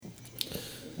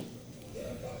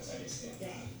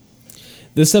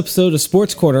This episode of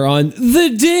Sports Corner on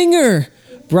The Dinger,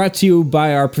 brought to you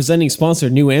by our presenting sponsor,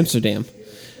 New Amsterdam.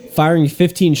 Firing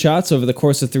 15 shots over the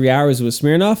course of 3 hours with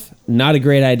Smirnoff? Not a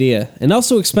great idea, and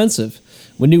also expensive.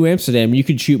 With New Amsterdam, you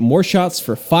can shoot more shots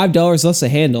for $5 less a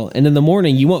handle, and in the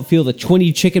morning, you won't feel the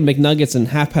 20 chicken McNuggets and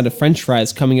half-pound of french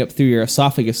fries coming up through your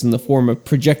esophagus in the form of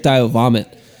projectile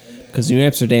vomit. Because New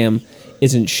Amsterdam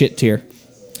isn't shit tier.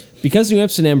 Because New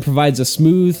Amsterdam provides a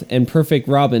smooth and perfect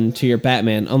Robin to your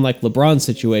Batman, unlike LeBron's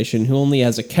situation, who only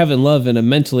has a Kevin Love and a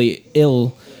mentally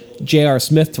ill J.R.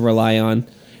 Smith to rely on,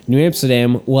 New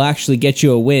Amsterdam will actually get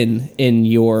you a win in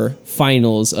your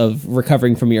finals of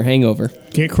recovering from your hangover.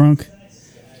 Get crunk.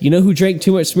 You know who drank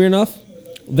too much Smirnoff?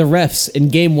 The refs in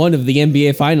Game 1 of the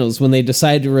NBA Finals when they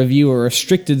decided to review a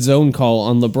restricted zone call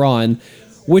on LeBron,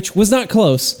 which was not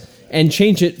close, and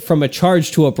change it from a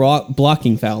charge to a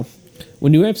blocking foul.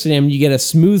 With New Amsterdam, you get a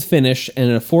smooth finish and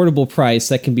an affordable price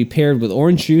that can be paired with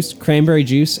orange juice, cranberry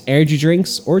juice, energy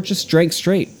drinks, or just drank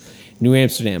straight. New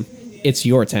Amsterdam, it's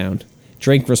your town.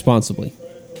 Drink responsibly.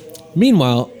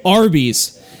 Meanwhile,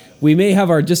 Arby's. We may have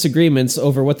our disagreements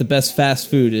over what the best fast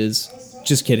food is.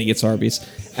 Just kidding, it's Arby's.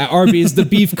 At Arby's, the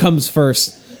beef comes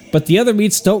first, but the other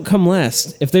meats don't come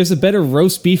last. If there's a better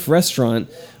roast beef restaurant,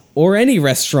 or any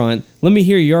restaurant, let me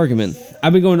hear your argument.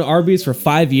 I've been going to Arby's for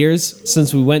 5 years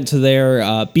since we went to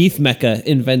their beef mecca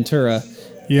in Ventura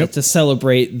to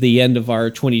celebrate the end of our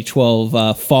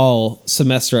 2012 fall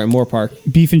semester at Moore Park.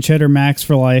 Beef and cheddar max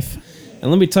for life. And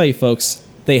let me tell you, folks,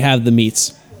 they have the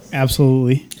meats.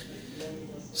 Absolutely.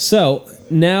 So,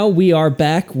 now we are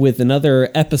back with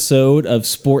another episode of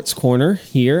Sports Corner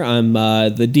here. I'm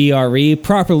the D.R.E,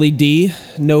 properly D,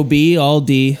 no B, all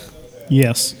D.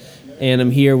 Yes. And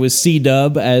I'm here with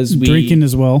C-Dub as we... Drinking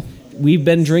as well. We've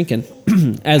been drinking,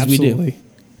 as Absolutely. We do.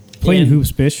 Playing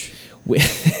hoops, bish.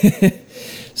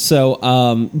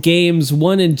 So, games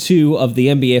 1 and 2 of the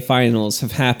NBA Finals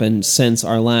have happened since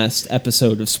our last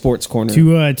episode of Sports Corner.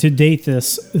 To date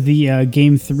this, the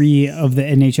Game 3 of the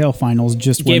NHL Finals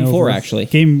just went over. Game 4,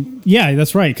 actually. Yeah,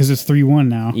 that's right, because it's 3-1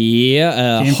 now.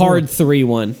 Yeah, hard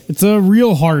 3-1. It's a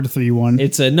real hard 3-1.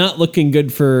 It's not looking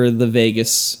good for the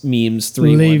Vegas memes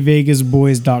 3-1.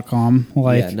 LayVegasBoys.com.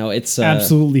 Yeah, no, it's...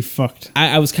 absolutely fucked.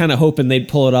 I was kind of hoping they'd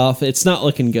pull it off. It's not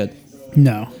looking good.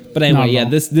 No. But anyway, yeah,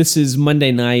 this is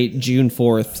Monday night, June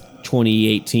 4th,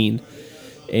 2018,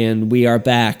 and we are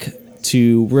back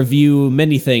to review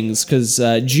many things, because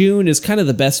June is kind of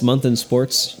the best month in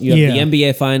sports. You have the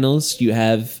NBA Finals, you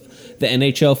have the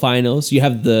NHL Finals, you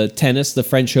have the tennis, the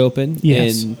French Open,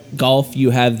 in golf, you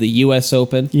have the U.S.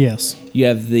 Open. Yes. You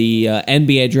have the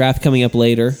NBA draft coming up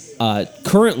later.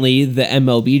 Currently, the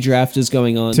MLB draft is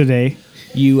going on. Today.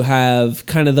 You have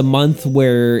kind of the month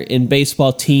where in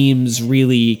baseball teams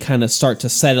really kind of start to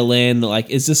settle in. Like,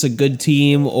 is this a good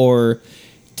team or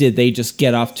did they just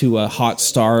get off to a hot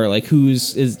start? Like,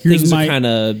 things are kind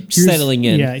of settling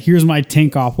in. Yeah, here's my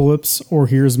tankopolis, or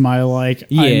here's my,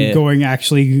 I'm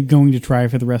actually going to try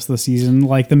for the rest of the season.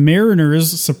 Like, the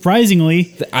Mariners,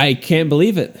 surprisingly. I can't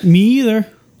believe it. Me either.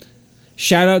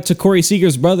 Shout out to Corey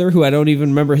Seager's brother, who I don't even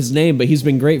remember his name, but he's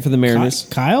been great for the Mariners.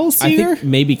 Kyle Seager? I think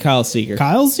maybe Kyle Seager.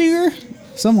 Kyle Seager?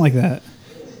 Something like that.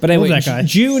 But anyway, that guy?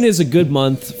 June is a good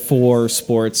month for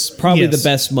sports. Probably the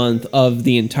best month of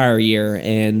the entire year.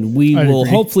 And we will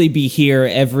hopefully be here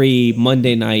every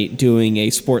Monday night doing a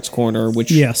sports corner,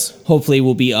 which hopefully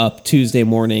will be up Tuesday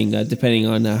morning, depending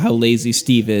on how lazy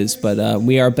Steve is. But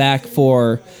we are back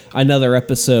for another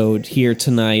episode here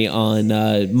tonight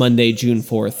on Monday, June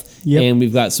 4th. Yep. And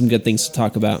we've got some good things to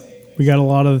talk about. We got a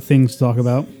lot of things to talk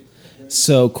about.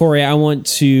 So, Corey, I want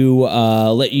to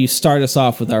let you start us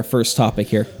off with our first topic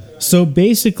here. So,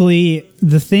 basically,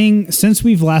 the thing, since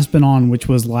we've last been on, which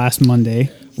was last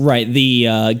Monday. Right,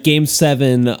 the Game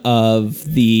 7 of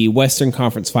the Western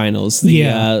Conference Finals. The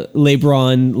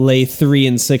LeBron, lay 3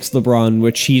 and 6 LeBron,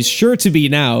 which he's sure to be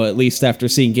now, at least after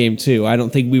seeing Game 2. I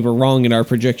don't think we were wrong in our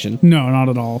prediction. No, not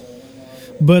at all.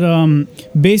 But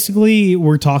basically,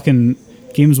 we're talking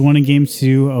Games 1 and Game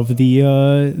 2 of the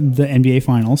NBA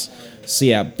Finals. So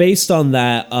yeah, based on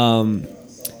that,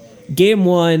 Game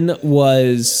 1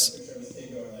 was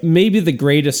maybe the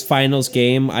greatest Finals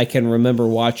game I can remember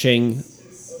watching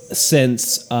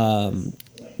since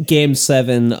Game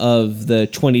 7 of the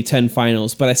 2010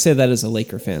 Finals. But I say that as a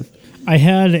Laker fan. I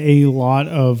had a lot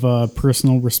of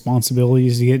personal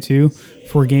responsibilities to get to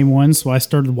for Game 1, so I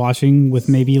started watching with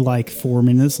maybe 4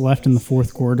 minutes left in the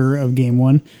fourth quarter of Game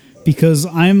 1, because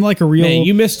I'm like a real... Man,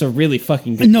 you missed a really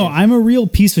fucking good game. I'm a real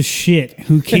piece of shit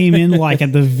who came in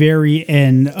at the very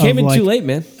end. Came in too late,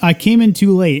 man. I came in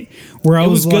too late. Where I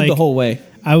was good the whole way.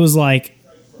 I was like,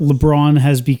 LeBron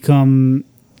has become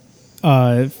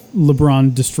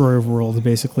LeBron destroyer of worlds,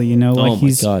 basically. You know, like oh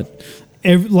my god.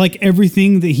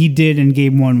 Everything that he did in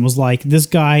game one was like, this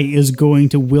guy is going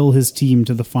to will his team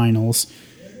to the finals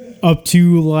up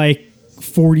to like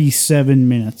 47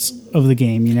 minutes of the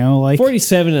game, you know, like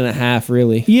 47 and a half,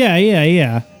 really.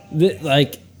 Yeah.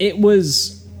 Like it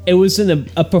was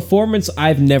a performance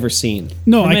I've never seen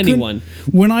from anyone.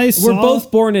 We're both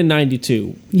born in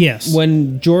 92. Yes.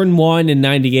 When Jordan won in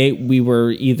 98, we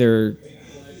were either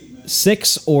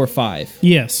 6 or 5.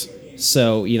 Yes.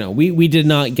 So, you know, we did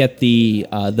not get the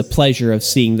pleasure of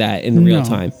seeing that in real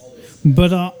time.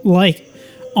 But, like,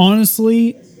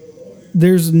 honestly,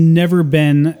 there's never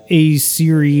been a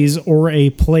series or a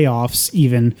playoffs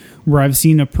even where I've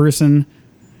seen a person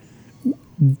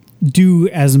do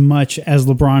as much as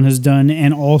LeBron has done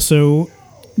and also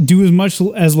do as much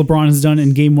as LeBron has done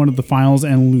in game one of the finals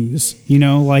and lose. You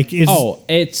know, like,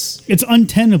 it's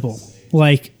untenable.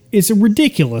 Like, it's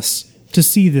ridiculous to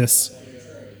see this.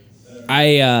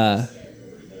 I'm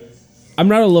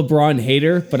not a LeBron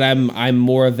hater, but I'm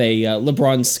more of a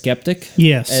LeBron skeptic.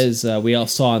 Yes, as we all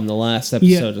saw in the last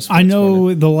episode of Sports I know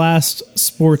Corner. The last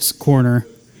Sports Corner,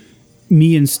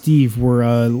 me and Steve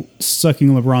were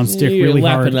sucking LeBron's dick really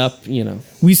hard. Up, you know.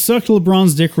 We sucked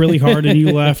LeBron's dick really hard, and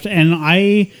you left. And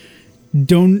I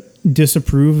don't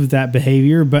disapprove of that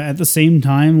behavior, but at the same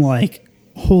time, like,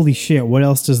 holy shit, what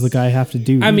else does the guy have to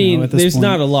do? I mean, at this there's point?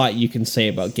 not a lot you can say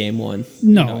about game one.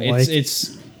 No, you know,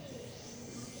 it's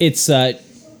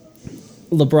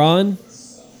LeBron,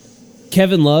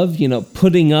 Kevin Love, you know,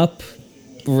 putting up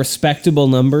respectable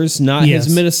numbers, not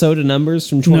his Minnesota numbers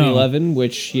from 2011,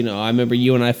 which, you know, I remember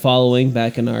you and I following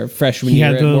back in our freshman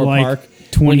year at Moore Park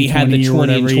when he had the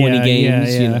 20 and 20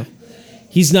 games. You know,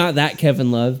 he's not that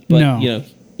Kevin Love, but you know,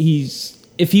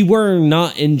 if he were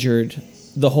not injured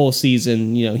the whole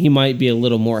season, you know, he might be a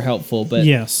little more helpful, but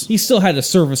he still had a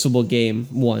serviceable game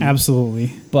one.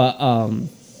 Absolutely. But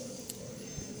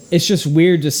it's just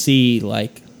weird to see,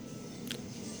 like,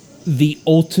 the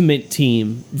ultimate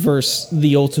team versus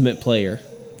the ultimate player.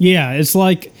 Yeah, it's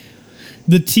like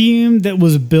the team that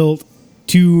was built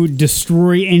to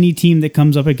destroy any team that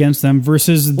comes up against them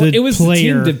versus the it was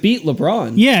player. The team to beat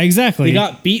LeBron. Yeah, exactly. They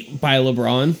got beat by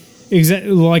LeBron.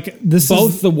 Exactly. Like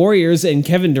both the Warriors and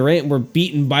Kevin Durant were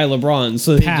beaten by LeBron,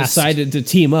 so they decided to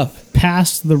team up.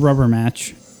 Past the rubber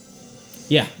match.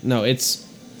 Yeah, no, it's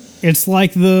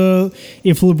like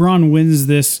if LeBron wins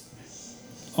this,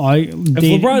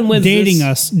 dating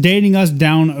us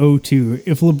down 0-2.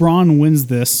 If LeBron wins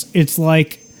this, it's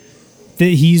like that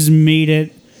he's made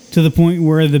it to the point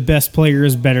where the best player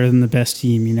is better than the best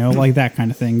team. You know, like that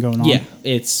kind of thing going on. Yeah,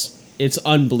 it's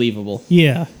unbelievable.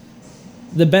 Yeah.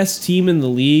 The best team in the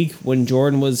league when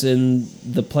Jordan was in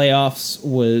the playoffs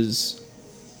was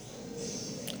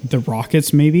the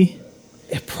Rockets, maybe.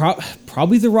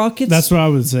 Probably the Rockets. That's what I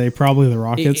would say. Probably the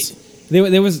Rockets.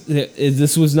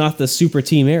 This was not the super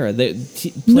team era.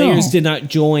 Players did not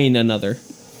join another.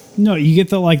 No, you get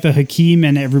the Hakeem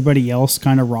and everybody else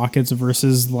kind of Rockets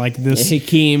versus like this.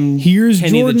 Hakeem. Here's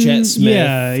Kenny Jordan. The Jet Smith.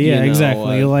 Yeah,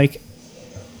 exactly. Like.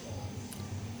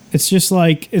 It's just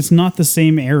like, it's not the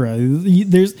same era.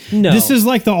 This is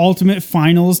like the ultimate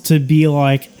finals to be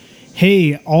like,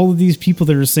 hey, all of these people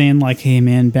that are saying like, hey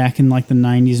man, back in like the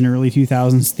 90s and early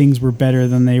 2000s, things were better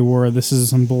than they were. This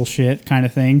is some bullshit kind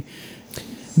of thing.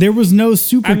 There was no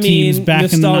super teams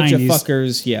back in the 90s. Nostalgia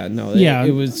fuckers,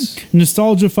 it was...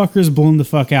 Nostalgia fuckers blown the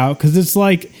fuck out. Because it's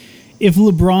like, if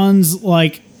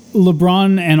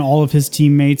LeBron and all of his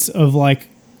teammates of like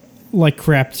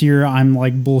crap tier, I'm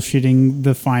like bullshitting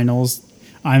the finals.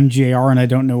 I'm JR and I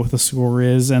don't know what the score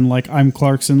is, and like I'm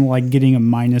Clarkson, like getting a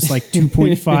minus like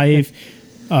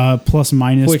 2.5 plus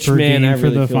minus which, per man, game I for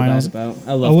really the feel finals. Bad about.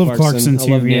 I love Clarkson too.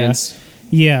 I love Nance.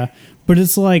 Yeah, but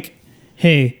it's like,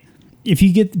 hey, if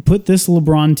you put this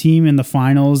LeBron team in the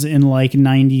finals in like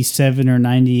 97 or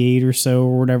 98 or so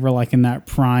or whatever, like in that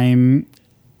prime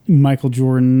Michael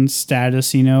Jordan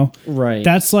status, you know, right?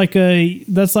 That's like a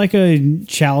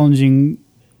challenging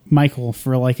Michael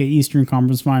for like an Eastern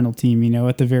Conference Final team, you know,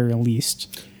 at the very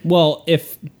least. Well,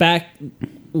 if back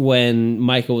when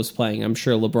Michael was playing, I'm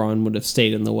sure LeBron would have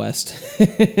stayed in the West.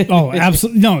 Oh,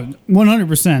 absolutely, no,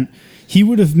 100%. He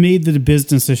would have made the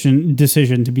business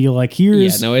decision to be like,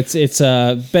 here's... Yeah, no, it's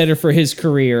better for his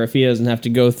career if he doesn't have to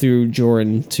go through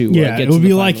Jordan to get to it would the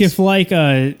be finals.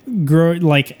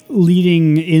 like if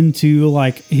leading into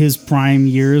like his prime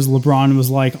years, LeBron was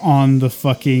like on the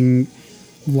fucking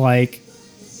like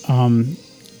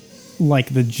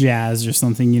the Jazz or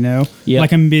something, you know? Yep.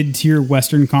 Like a mid-tier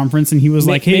Western Conference, and he was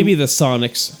like, hey... Maybe the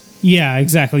Sonics. Yeah,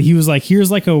 exactly. He was like,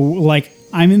 here's like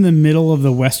I'm in the middle of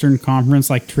the Western Conference,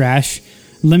 like trash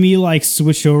let me like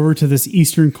switch over to this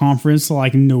Eastern Conference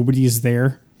like nobody's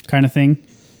there kind of thing.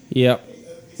 Yep.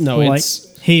 No, Like,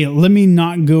 it's hey, let me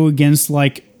not go against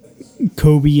like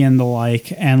Kobe and the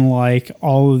and like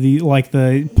all of the like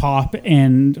the Pop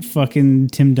and fucking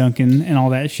Tim Duncan and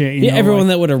all that shit. You know? everyone like,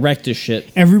 that would have wrecked his shit.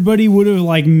 everybody would have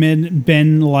like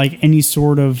been like any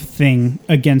sort of thing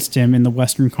against him in the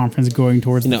Western Conference going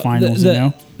towards the finals.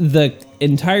 The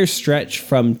entire stretch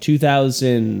from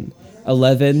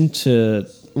 2011 to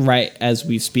right as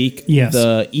we speak, Yes.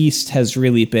 the East has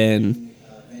really been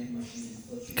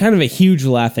kind of a huge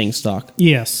laughing stock.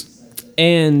 Yes.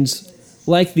 And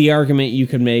like the argument you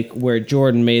could make where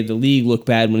Jordan made the league look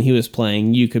bad when he was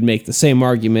playing, you could make the same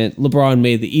argument LeBron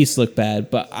made the East look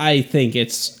bad, but I think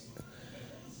it's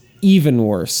even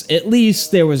worse. At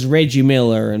least there was Reggie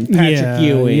Miller and Patrick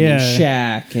Ewing and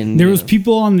Shaq, and there was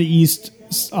people on the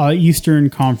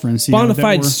Eastern Conference, bona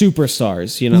fide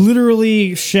superstars.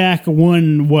 Literally, Shaq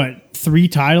won what 3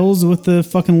 titles with the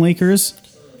fucking Lakers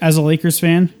as a Lakers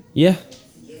fan. Yeah,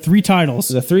 3 titles.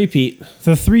 the three-peat.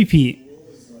 The three-peat.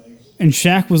 And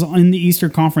Shaq was in the Eastern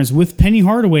Conference with Penny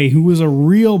Hardaway, who was a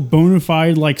real bona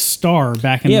fide like star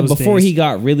back in those days. Yeah, before he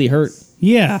got really hurt.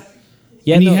 Yeah.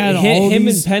 Yeah, and no, he had him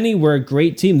and Penny were a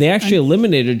great team. They actually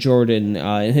eliminated Jordan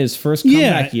in his first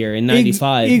comeback year in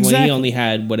 95 when he only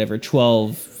had,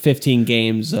 12, 15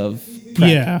 games of prep.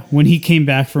 Yeah, when he came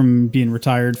back from being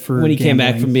ratired for When he came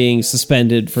back from being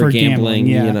suspended for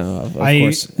gambling, of course. I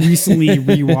recently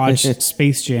rewatched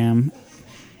Space Jam,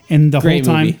 and the Great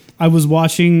whole time movie. I was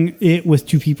watching it with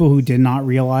 2 people who did not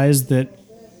realize that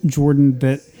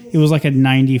it was like a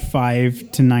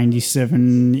 95 to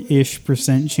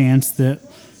 97-ish% chance that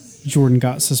Jordan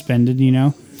got suspended,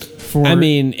 for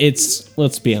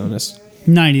let's be honest.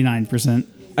 99%.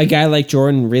 A guy like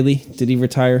Jordan, really? Did he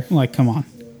retire? Like, come on.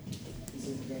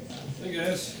 Hey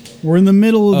guys. We're in the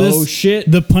middle of this. Oh, shit.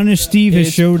 The Punish Steve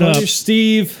has showed up. Punish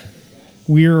Steve.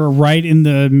 We're right in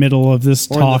the middle of this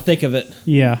We're in the talk. thick of it.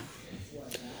 Yeah.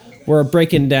 We're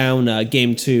breaking down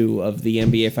Game 2 of the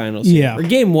NBA Finals. Yeah. Or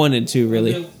Game 1 and 2,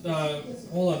 really.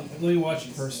 Hold on. Let me watch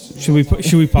it first. Should we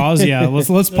pause? Yeah. Let's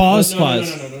pause. No,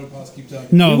 pause. No, pause. Keep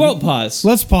talking. No, We won't pause.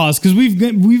 Let's pause because we've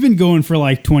been going for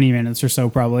like 20 minutes or so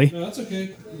probably. No, that's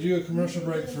okay. Do a commercial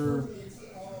break for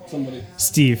somebody.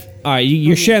 Steve. All right,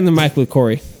 you're sharing the mic with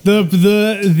Corey.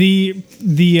 The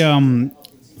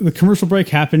commercial break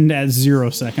happened at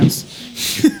 0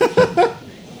 seconds.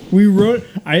 We wrote.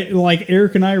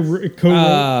 Eric and I co-wrote.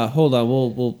 Hold on.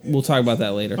 We'll talk about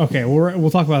that later. Okay, we'll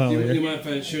talk about that Do later. you mind if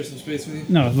I share some space with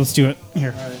you? No, let's do it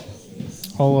here. All right.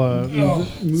 I'll move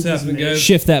What's this happening, in. guys?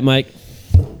 Shift that mic.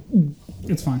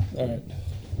 It's fine. All right.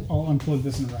 I'll unplug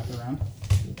this and wrap it around.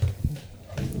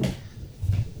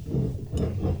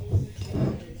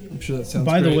 I'm sure that sounds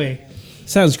By great. the way,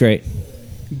 Sounds great.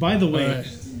 All right.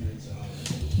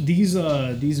 these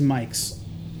mics,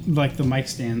 like the mic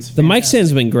stands. The mic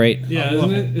stand's been great. Yeah, I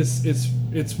love isn't it?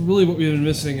 It's really what we've been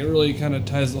missing. It really kind of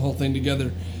ties the whole thing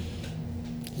together.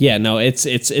 Yeah, no,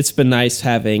 it's been nice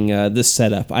having this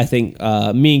setup. I think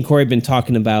me and Corey have been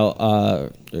talking about,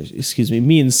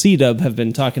 me and C-Dub have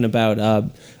been talking about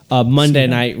a Monday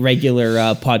night regular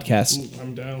podcast.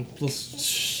 I'm down.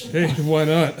 Hey, why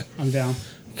not? I'm down.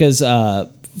 Because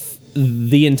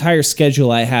the entire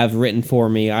schedule I have written for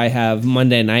me, I have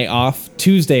Monday night off,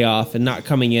 Tuesday off, and not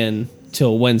coming in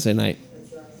till Wednesday night.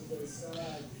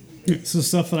 So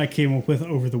stuff that I came up with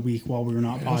over the week while we were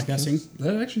not podcasting.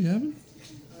 That actually happened?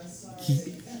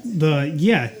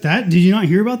 Did you not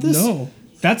hear about this? No.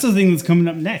 That's the thing that's coming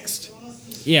up next.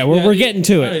 Yeah, we're getting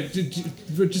to it. All right,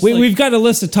 just We've got a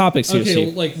list of topics here, okay,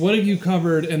 Steve. like what have you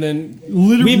covered, and then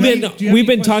Literally, We've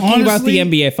been talking about Honestly,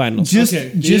 the NBA Finals. just okay.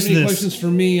 Do you just have any this, questions for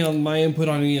me on my input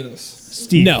on any of this?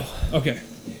 Steve. No. Okay.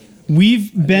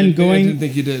 We've been I going. didn't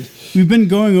think you did. We've been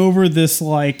going over this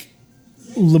like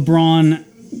LeBron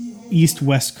East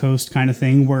West Coast kind of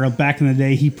thing, where back in the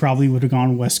day he probably would have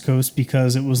gone West Coast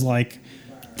because it was like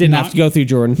Didn't not- have to go through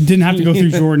Jordan. didn't have to go through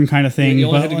Jordan kind of thing. You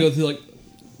only but had to go through like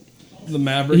the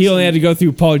Mavericks. He only had to go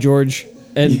through Paul George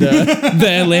and the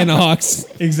Atlanta Hawks.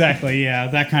 exactly, yeah,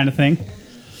 that kind of thing.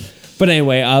 But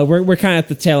anyway, we're kind of at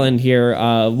the tail end here.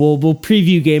 We'll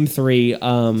preview Game 3.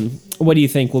 What do you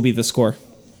think will be the score?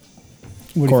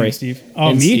 What do Corey. you think, Steve? Oh,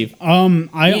 And me? Steve.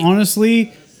 I honestly,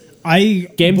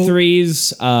 Game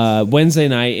 3's Wednesday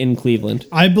night in Cleveland.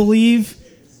 I believe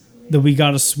that we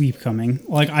got a sweep coming.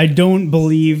 Like, I don't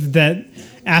believe that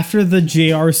after the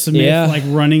J.R. Smith, like,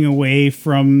 running away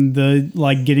from the,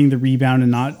 like, getting the rebound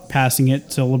and not passing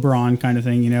it to LeBron kind of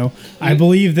thing, I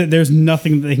believe that there's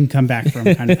nothing that they can come back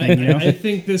from kind of thing, I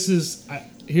think this is.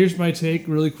 Here's my take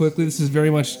really quickly. This is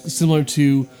very much similar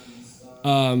to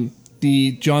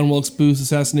the John Wilkes Booth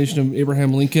assassination of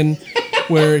Abraham Lincoln,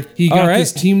 where he got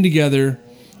this team together,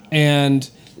 and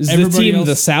is the team else,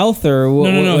 the South or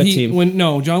what? No. What team?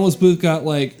 John Wilkes Booth got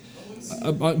like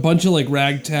a bunch of like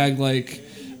ragtag like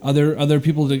other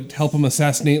people to help him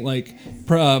assassinate like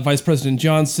Vice President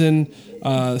Johnson,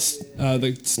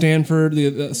 the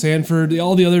Sanford,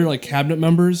 all the other like cabinet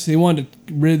members. They wanted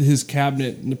to rid his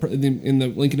cabinet in the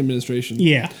Lincoln administration.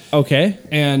 Yeah. Okay.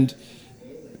 And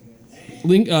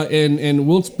and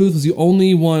Wilkes Booth was the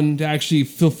only one to actually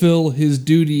fulfill his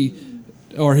duty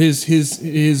or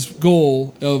his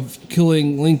goal of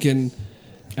killing Lincoln.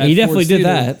 He definitely did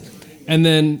that. And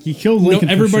then he killed Lincoln.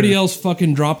 Everybody else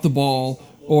fucking dropped the ball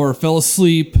or fell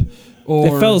asleep. Or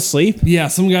they fell asleep? Yeah,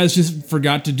 some guys just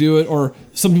forgot to do it, or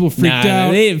some people freaked out.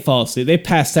 No, they didn't fall asleep. They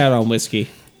passed out on whiskey.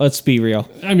 Let's be real.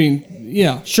 I mean,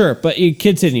 yeah. Sure, but you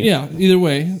continue. Yeah, either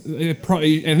way.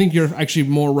 I think you're actually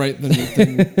more right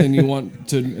than you want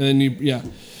to. And yeah.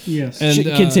 Yes. And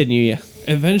continue, yeah.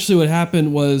 Eventually what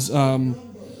happened was the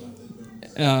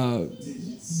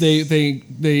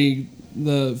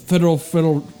federal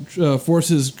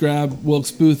forces grabbed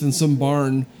Wilkes Booth in some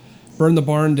barn, burned the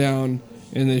barn down,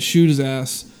 and they shoot his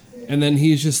ass. And then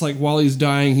he's just like, while he's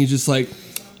dying, he's just like,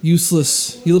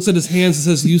 useless. He looks at his hands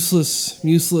and says, useless.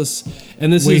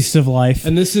 And this waste of life.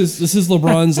 And this is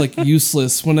LeBron's like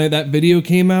useless. When that video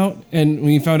came out, and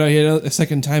when he found out he had a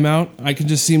second timeout, I could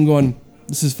just see him going,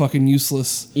 this is fucking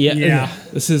useless. Yeah.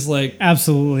 This is like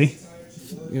absolutely.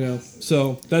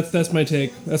 So that's my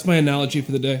take. That's my analogy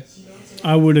for the day.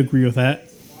 I would agree with that.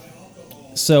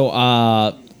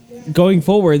 So, going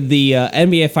forward, the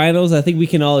NBA Finals, I think we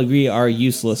can all agree, are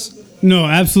useless. No,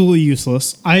 absolutely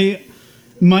useless. My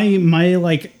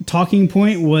like talking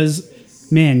point was,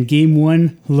 man, game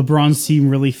 1, LeBron's team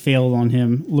really failed on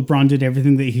him. LeBron did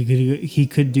everything that he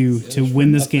could do to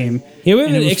win this game. He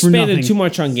haven't expanded too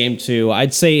much on game 2.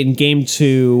 I'd say in game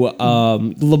 2,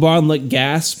 LeBron looked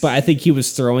gassed, but I think he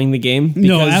was throwing the game. Because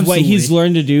no, absolutely. What he's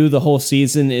learned to do the whole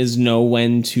season is know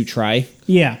when to try.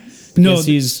 Yeah. No,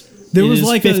 there was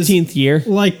like 15th year.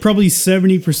 Like probably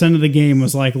 70% of the game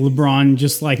was like LeBron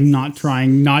just like not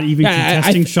trying, not even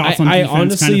contesting shots on defense. I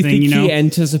honestly kind of thing, think he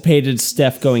anticipated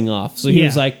Steph going off. So he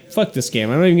was like, fuck this game.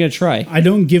 I'm not even going to try. I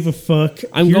don't give a fuck.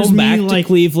 I'm going back to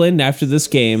Cleveland after this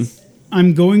game.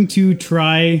 I'm going to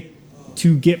try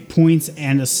to get points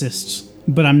and assists,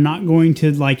 but I'm not going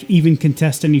to like even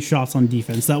contest any shots on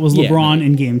defense. That was LeBron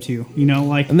in game 2,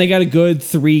 and they got a good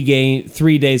 3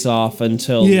 days off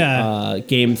until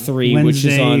game 3, Wednesday which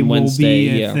is on Wednesday.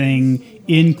 Will be a thing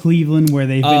in Cleveland where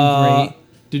they've been great.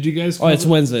 Did you guys? It's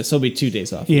Wednesday, so it'll be 2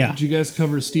 days off. Yeah. Did you guys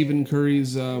cover Stephen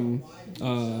Curry's and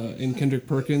Kendrick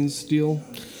Perkins deal?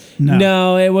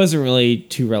 No, it wasn't really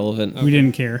too relevant. We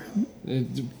didn't care. Do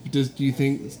you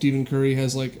think Stephen Curry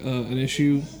has like an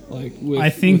issue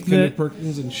with Kendrick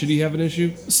Perkins, and should he have an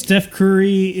issue? Steph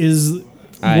Curry is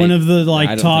one of the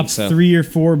top 3 or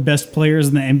 4 best players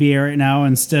in the NBA right now,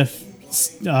 and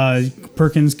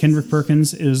Kendrick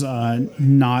Perkins is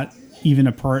not even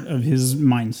a part of his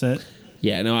mindset.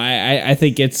 Yeah, no, I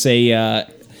think it's a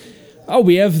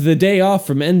we have the day off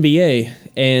from NBA.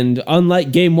 And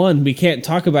unlike game 1, we can't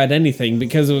talk about anything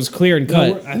because it was clear and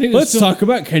cut. Let's talk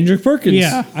about Kendrick Perkins.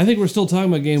 Yeah, I think we're still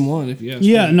talking about game 1. If you ask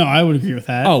me. No, I would agree with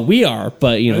that. Oh, we are,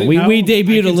 but we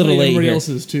debuted a little late. Everybody else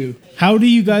is too. How do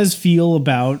you guys feel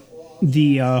about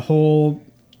the whole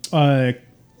LeBron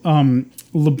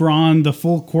the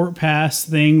full court pass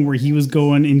thing where he was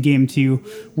going in game 2,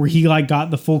 where he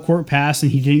got the full court pass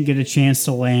and he didn't get a chance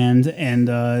to land, and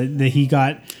that he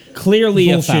got clearly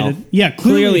bullshitted. A foul. Yeah,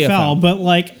 clearly a foul. But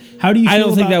how do you feel I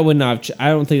don't think that would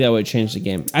change the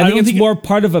game. I think it's more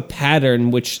part of a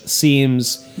pattern which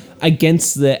seems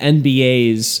against the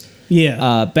NBA's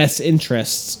best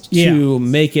interests to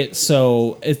make it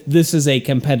so this is a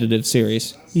competitive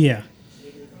series. Yeah.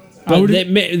 But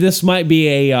this might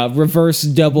be a reverse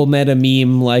double meta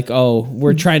meme,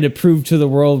 we're trying to prove to the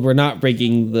world we're not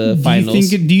breaking the finals.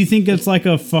 Do you think it's like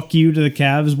a fuck you to the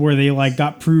Cavs where they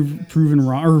got proven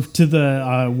wrong, or to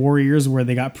the Warriors where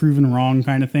they got proven wrong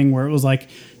kind of thing, where it was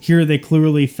here they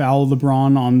clearly fouled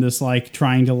LeBron on this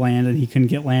trying to land and he couldn't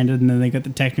get landed, and then they got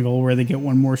the technical where they get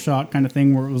one more shot kind of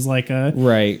thing, where it was like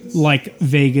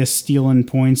Vegas stealing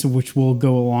points, which will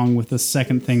go along with the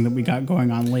second thing that we got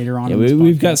going on later on. Yeah,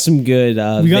 we've got some good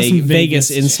some Vegas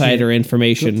insider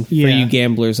information for you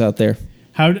gamblers out there.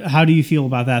 How do you feel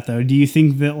about that though? Do you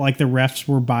think that the refs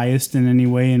were biased in any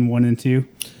way in 1 and 2?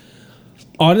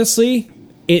 Honestly,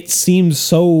 it seems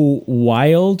so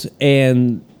wild,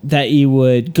 and that you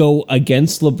would go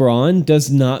against LeBron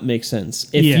does not make sense.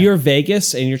 If you're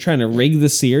Vegas and you're trying to rig the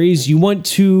series, you want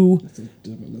to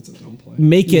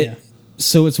make it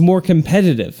so it's more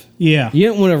competitive. Yeah. You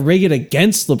don't want to rig it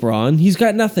against LeBron. He's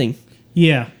got nothing.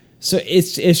 Yeah. So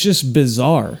it's just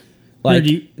bizarre. Like,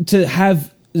 do to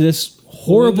have this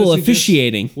horrible Wouldn't that suggest-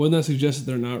 officiating. Wouldn't that suggest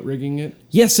that they're not rigging it?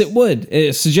 Yes, it would.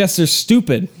 It suggests they're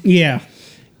stupid. Yeah.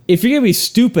 If you're going to be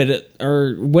stupid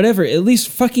or whatever, at least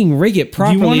fucking rig it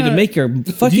properly to make your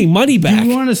fucking money back. Do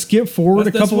you want to skip forward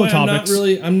a couple why of topics?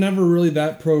 I'm never really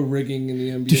that pro rigging in the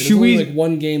NBA. There's Should only we- like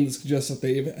one game that suggests that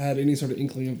they've had any sort of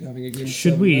inkling of having a game.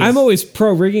 Should 7. we- I'm always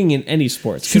pro rigging in any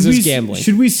sports because it's gambling.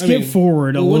 Should we skip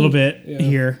forward a little wouldn't- bit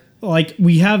here? Like,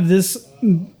 we have this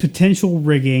potential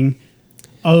rigging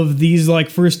of these like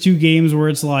first two games where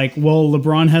it's like, well,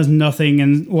 LeBron has nothing,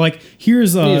 and like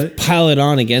here's Just pile it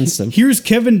on against them. here's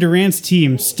Kevin Durant's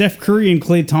team: Steph Curry and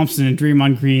Klay Thompson and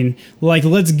Draymond Green. Like,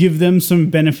 let's give them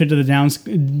some benefit of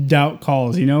the doubt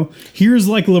calls. You know, here's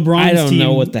like LeBron's I don't team.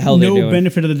 know what the hell they're no doing.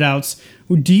 benefit of the doubts.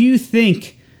 Do you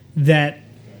think that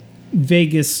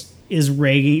Vegas is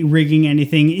rigging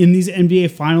anything in these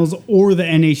NBA finals or the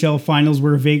NHL finals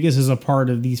where Vegas is a part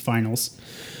of these finals?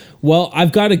 Well,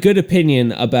 I've got a good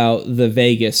opinion about the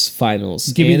Vegas finals.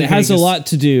 Give me and the it has a Vegas. lot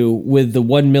to do with the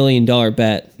 $1 million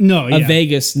bet No, a yeah.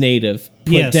 Vegas native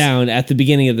put Yes. down at the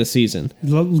beginning of the season.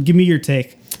 Give me your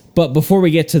take. But before we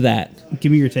get to that,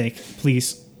 Give me your take,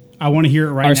 please. I want to hear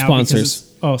it right Our now.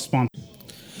 sponsors. Sponsors.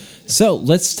 so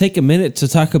let's take a minute to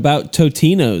talk about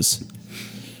Totino's.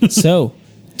 So,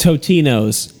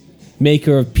 Totino's,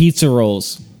 maker of pizza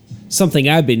rolls, something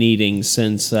I've been eating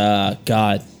since,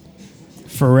 God.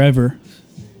 Forever.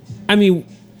 I mean,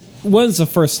 when's the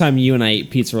first time you and I ate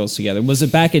pizza rolls together? Was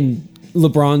it back in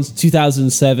LeBron's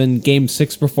 2007 Game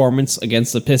 6 performance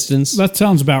against the Pistons? That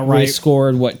sounds about Where he right.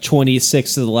 scored,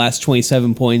 26 of the last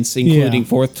 27 points, including Yeah.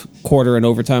 fourth quarter and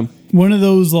overtime. One of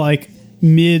those like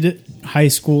mid high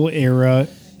school era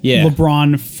Yeah.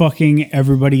 LeBron fucking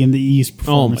everybody in the East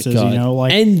Oh my performances, God. you know,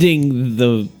 like Ending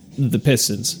the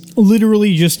Pistons.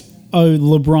 literally just a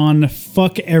LeBron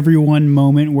fuck everyone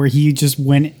moment where he just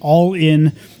went all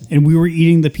in and we were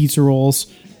eating the pizza rolls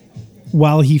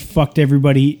while he fucked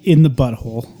everybody in the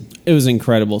butthole. It was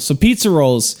incredible. So pizza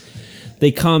rolls,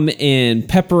 they come in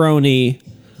pepperoni,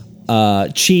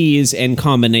 cheese, and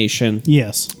combination.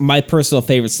 Yes, My personal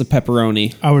favorite's the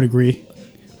pepperoni. I would agree.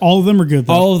 All of them are good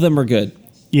though. All of them are good.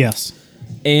 Yes.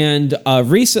 And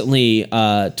recently,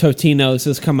 Totino's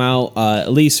has come out,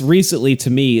 at least recently to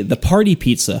me, the party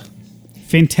pizza.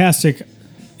 Fantastic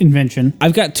invention.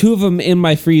 I've got 2 of them in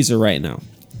my freezer right now.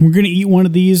 We're going to eat one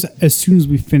of these as soon as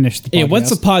we finish the podcast. Yeah, once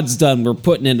the pod's done, we're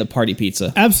putting in a party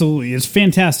pizza. Absolutely. It's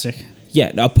fantastic.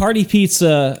 Yeah, a party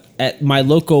pizza at my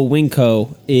local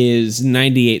Winco is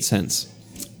 98 cents.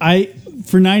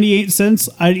 For 98 cents,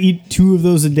 I'd eat 2 of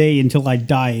those a day until I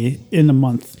die in a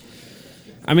month.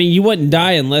 I mean, you wouldn't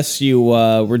die unless you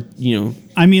were,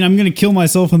 I mean, I'm going to kill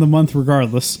myself in the month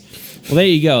regardless. Well, there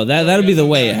you go. That'll be the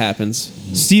way it happens.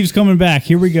 Steve's coming back.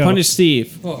 Here we go. Punish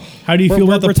Steve. How do you feel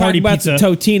about the we're party talking pizza?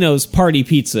 about the Totino's party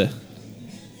pizza.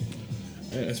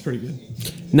 Yeah, that's pretty good.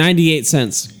 98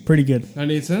 cents. Pretty good.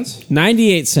 98 cents?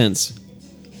 98 cents.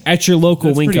 At your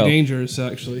local That's pretty Winco. dangerous,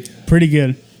 actually. Pretty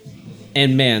good.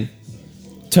 And man,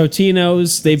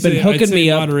 Totino's, they've been I'd hooking say me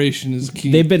up. Moderation is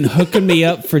key. They've been hooking me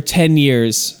up for 10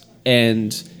 years.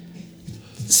 And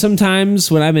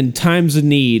sometimes when I'm in times of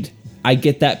need, I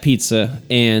get that pizza.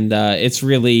 And it's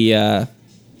really the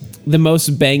most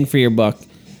bang for your buck.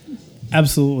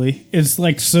 Absolutely. It's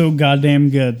like so goddamn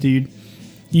good, dude.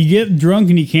 You get drunk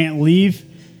and you can't leave.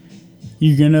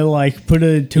 You're going to like put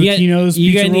a Totino's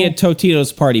You pizza gotta roll. need a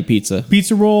Totino's party pizza.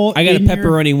 Pizza roll. I got a in your-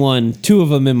 pepperoni one, 2 of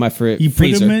them in my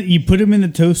freezer. You put them in the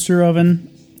toaster oven.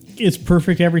 It's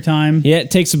perfect every time. Yeah,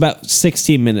 it takes about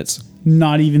 16 minutes.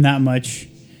 Not even that much.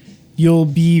 You'll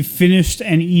be finished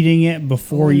and eating it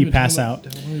before you pass out.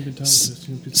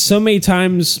 So many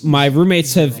times my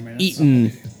roommates have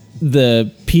eaten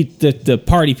the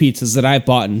party pizzas that I've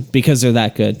bought because they're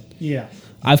that good. Yeah.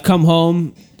 I've come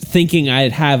home thinking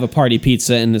I'd have a party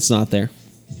pizza and it's not there.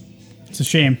 It's a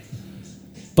shame.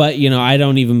 But, I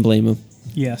don't even blame them.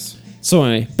 Yes. So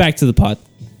anyway, back to the pod.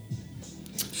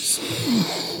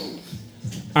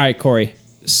 All right, Corey.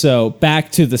 So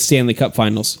back to the Stanley Cup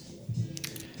Finals.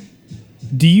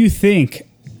 Do you think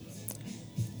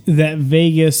that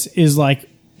Vegas is like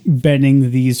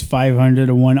betting these 500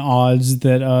 to 1 odds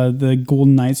that the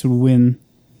Golden Knights would win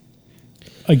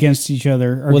against each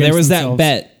other? Well, there was that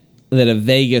bet that a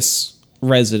Vegas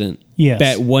resident Yes.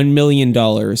 bet $1 million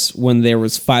when there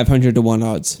was 500 to 1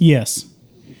 odds. Yes.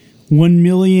 $1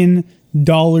 million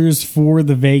for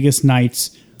the Vegas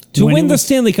Knights To when win it the was-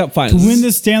 Stanley Cup Finals. to win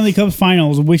the Stanley Cup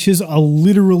Finals, which is a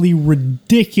literally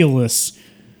ridiculous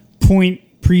point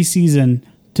preseason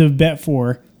to bet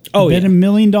for. Oh, bet yeah. $1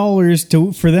 million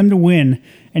for them to win,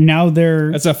 and now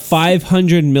they're That's a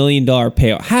 $500 million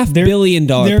payout. $500 million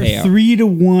they're payout.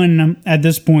 3-1 at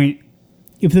this point.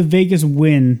 If the Vegas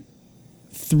win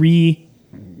 3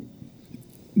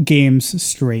 games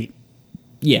straight,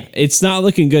 Yeah, it's not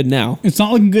looking good now. it's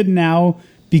not looking good now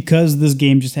because this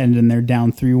game just ended and they're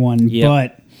down 3-1. Yep.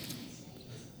 But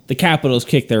The Capitals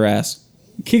kicked their ass.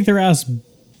 kicked their ass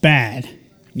bad.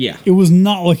 Yeah. It was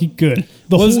not looking good.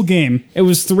 The whole game, It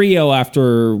was 3-0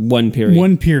 after one period.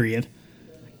 one period,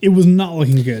 it was not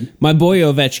looking good. My boy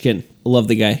Ovechkin, love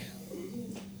the guy.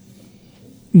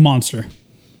 Monster.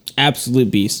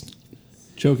 Absolute beast.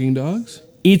 Choking dogs.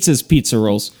 Eats his pizza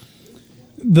rolls.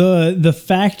 The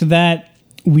fact that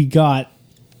we got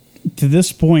to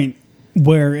this point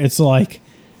where it's like,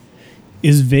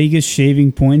 is Vegas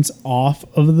shaving points off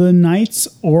of the Knights,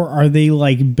 or are they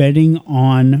like betting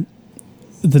on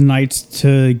the Knights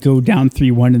to go down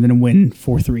 3-1 and then win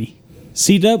 4-3?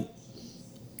 C-Dub,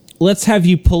 let's have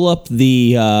you pull up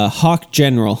the Hawk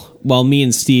General while me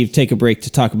and Steve take a break to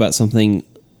talk about something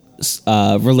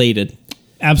related.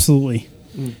 Absolutely.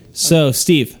 So,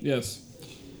 Steve, Yes.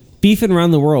 beefing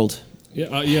around the world.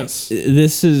 Yeah. Yes.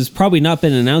 This has probably not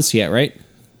been announced yet, right?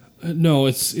 No.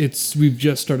 It's. We've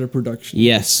just started production.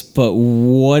 Yes, but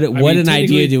what mean, an idea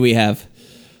technically- do we have?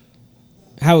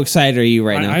 How excited are you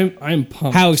right now? I'm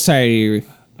pumped. How excited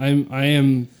are you? I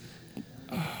am.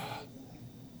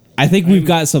 I think we've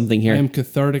got something I here. am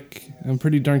cathartic. I'm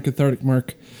pretty darn cathartic,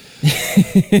 Mark.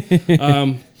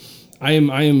 I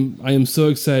am so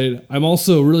excited. I'm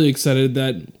also really excited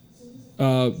that.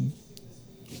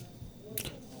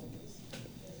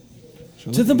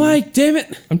 To the mic, damn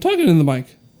it! I'm talking in the mic.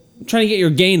 I'm trying to get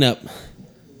your gain up.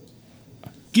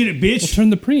 Get it, I'll bitch. turn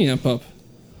the preamp up.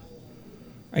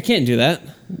 I can't do that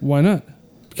Why not?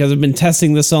 because I've been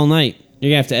testing this all night. You're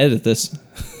gonna have to edit this.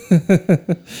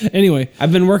 Anyway,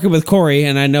 I've been working with Corey,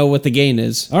 and I know what the gain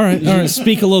is. all right.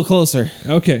 Speak a little closer.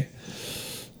 Okay.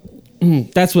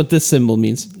 That's what this symbol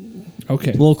means. Okay.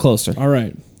 A little closer. All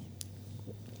right.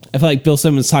 I feel like Bill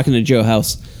Simmons talking to Joe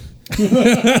House.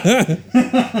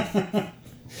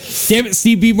 Damn it,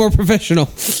 Steve, be more professional.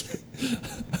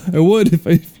 I would if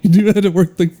you knew how to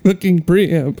work the fucking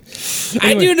preamp.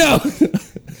 I do know.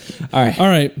 All right.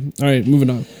 All right. Moving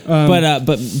on.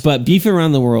 But beef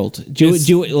around the world.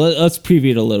 Let's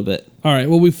preview it a little bit. All right.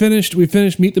 Well, we finished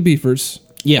Meet the Beefers,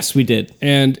 Yes, we did.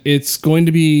 and it's going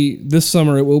to be this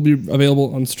summer. It will be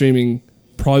available on streaming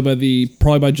probably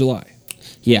by July.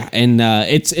 Yeah, and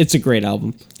it's a great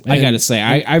album. I And- gotta say,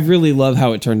 I really love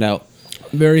how it turned out.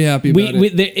 Very happy about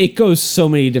it. It goes so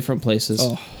many different places.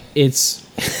 Oh. It's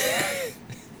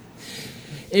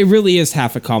it really is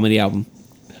half a comedy album,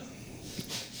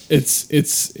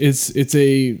 It's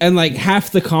a and like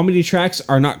half the comedy tracks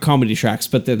are not comedy tracks,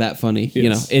 but they're that funny. You know,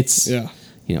 Yes. it's yeah.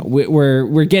 You know,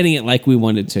 we're getting it like we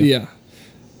wanted to. Yeah.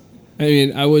 I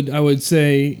mean, I would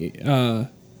say, I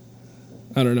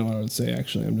don't know what I would say,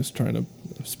 actually. I'm just trying to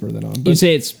spur that on. You But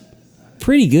say it's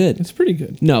pretty good. it's pretty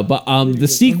good. No, but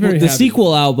the very happy.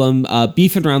 sequel album,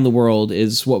 Beefing Around the World,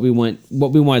 is what we want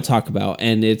to talk about,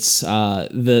 and it's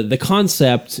the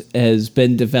concept has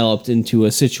been developed into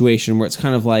a situation where it's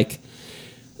kind of like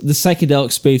the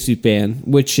psychedelic spacesuit band,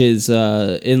 which is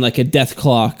in like a death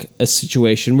clock a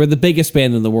situation. We're the biggest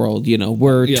band in the world. You know,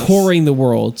 we're Yes. touring the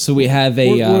world, so we have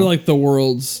a We're like the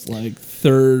world's like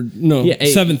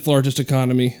seventh largest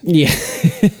economy. yeah.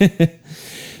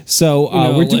 So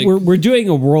know, we're doing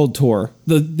a world tour.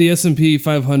 The S&P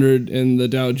 500 and the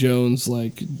Dow Jones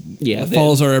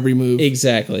follows our every move.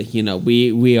 Exactly. You know,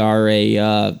 we are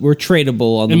we're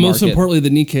tradable on the And market. most importantly, the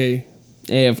Nikkei.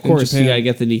 Hey, of course, you Japan. gotta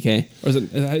get the Nikkei. Or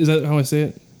is that how I say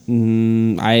it?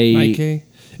 Nikkei.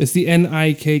 It's the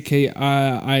Nikkei.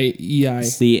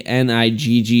 It's the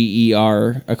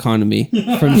Nigger economy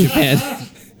from Japan.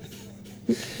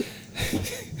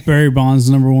 Barry Bonds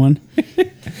 #1.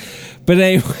 But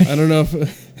anyway, I don't know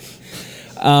if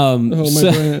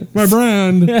so- my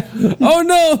brand. oh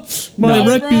no, My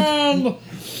No. brand.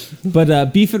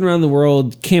 But Beefing Around the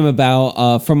World came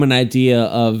about from an idea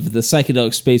of the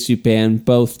psychedelic spacesuit band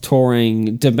both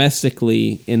touring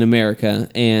domestically in America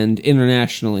and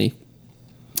internationally,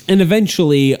 and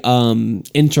eventually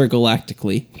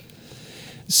intergalactically.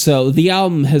 So the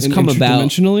album has come about.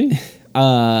 Interdimensionally?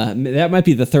 That might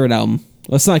be the third album.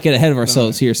 Let's not get ahead of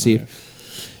ourselves here, Steve. Okay.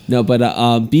 No,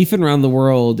 but Beefing Around the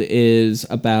World is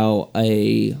about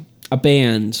a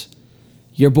band,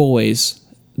 your boys,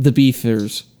 the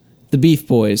Beefers, the Beef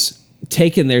Boys,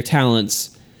 taking their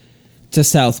talents to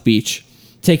South Beach,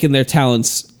 taking their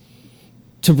talents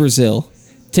to Brazil,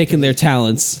 taking their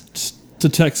talents to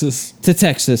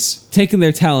Texas, taking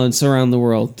their talents around the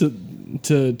world, to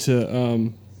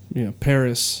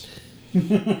Paris,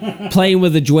 playing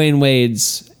with the Dwayne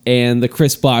Wades and the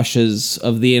Chris Bosches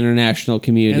of the international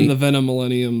community, and the Venom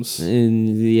Millenniums.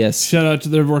 And yes, shout out to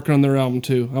they're working on their album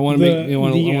too. I want to make I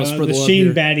want to spread the love Shane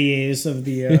here. Battiers of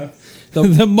the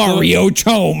the Mario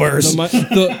Chalmers,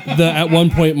 the at one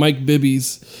point Mike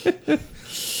Bibbies.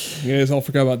 You guys all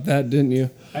forgot about that, didn't you?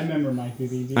 I remember Mike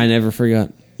Bibby. I never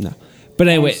forgot. No, but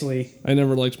anyway, Honestly, I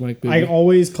never liked Mike Bibby. I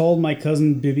always called my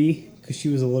cousin Bibby because she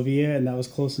was Olivia, and that was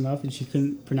close enough, and she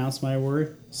couldn't pronounce my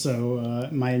word, so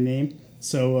my name.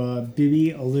 So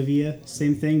Bibby, Olivia,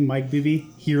 same thing. Mike Bibby,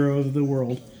 hero of the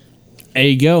world. There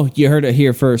you go. You heard it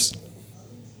here first.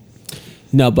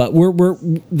 No, but we're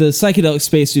the Psychedelic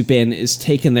Spacesuit Band is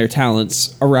taking their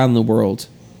talents around the world.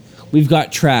 We've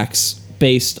got tracks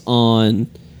based on,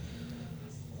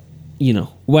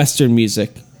 Western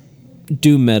music,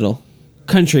 doom metal,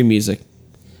 country music,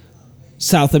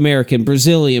 South American,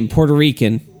 Brazilian, Puerto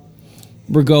Rican.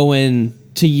 We're going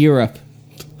to Europe.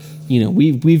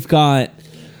 We've got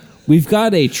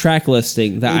a track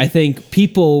listing that I think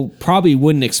people probably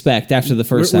wouldn't expect after the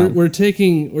first album. We're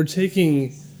taking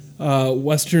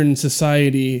Western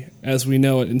society as we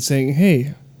know it and saying,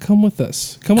 "Hey, come with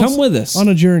us. Come with us on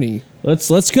a journey.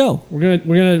 Let's go. We're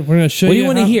gonna show you. What do you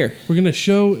want to hear? We're gonna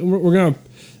show. We're gonna.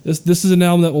 This is an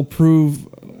album that will prove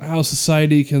how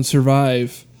society can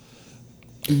survive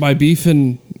by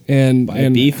beefing and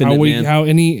how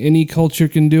any culture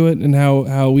can do it, and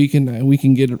how we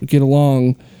can get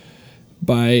along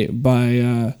by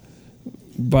the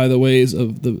ways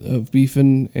of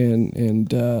beefing and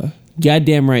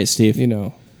goddamn right, Steve.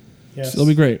 Yes. It'll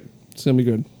be great. It's gonna be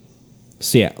good.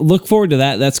 So yeah, look forward to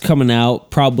that. That's coming out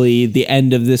probably the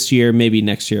end of this year, maybe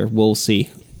next year. We'll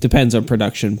see. Depends on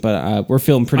production, but we're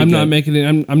feeling pretty good. We're not making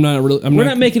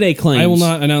any claims. I will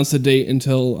not announce a date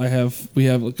until we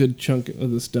have a good chunk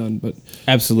of this done. But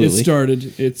absolutely, it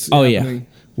started. It's Yeah. happening.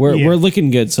 We're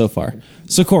looking good so far.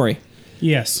 So Corey,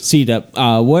 Yes. C-Dup,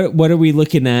 what are we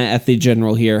looking at the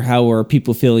general here? How are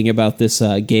people feeling about this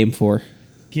Game 4?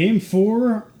 Game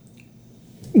 4,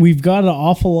 we've got an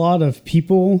awful lot of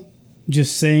people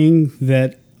just saying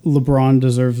that LeBron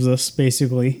deserves this,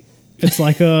 basically. It's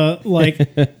like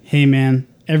hey man,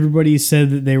 everybody said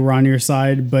that they were on your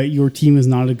side, but your team is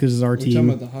not as good as our team. We're talking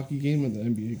about the hockey game or the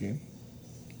NBA game?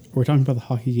 We're talking about the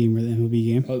hockey game or the MLB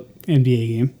game? NBA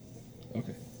game.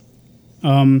 Okay.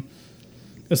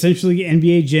 Essentially,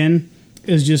 NBA Gen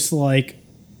is just like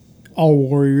all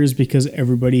Warriors because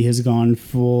everybody has gone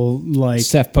full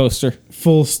Steph poster.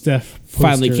 Full Steph poster.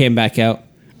 Finally came back out.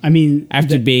 I mean,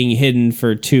 after being hidden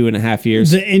for 2.5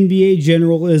 years. The NBA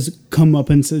General is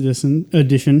Comeuppance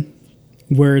edition,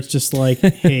 where it's just like,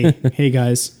 hey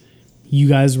guys, you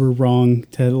guys were wrong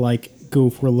to go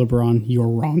for LeBron. You're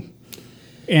wrong,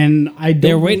 and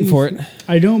they're waiting for it.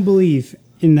 I don't believe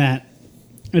in that.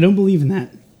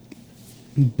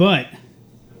 But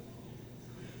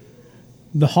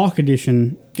the Hawk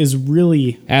edition is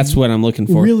really that's what I'm looking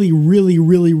for. Really, really,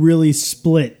 really, really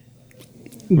split.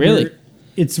 Really.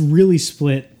 It's really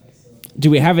split.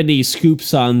 Do we have any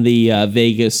scoops on the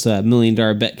Vegas $1 million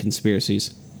bet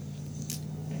conspiracies?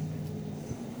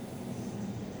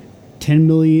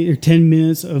 10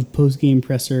 minutes of post-game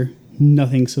presser,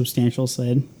 nothing substantial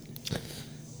said.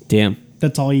 Damn.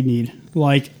 That's all you need.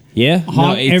 Yeah,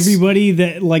 Hawk, everybody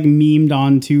that memed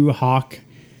onto Hawk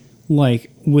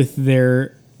with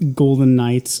their Golden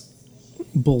Knights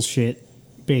bullshit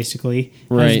basically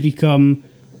has become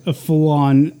a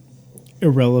full-on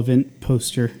irrelevant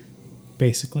poster,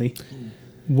 basically.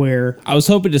 Where I was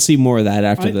hoping to see more of that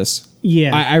after this.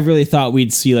 Yeah, I really thought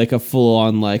we'd see a full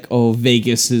on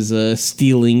Vegas is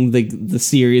stealing the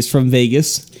series from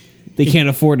Vegas. They can't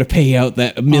afford to pay out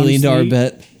that $1 million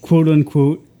bet, quote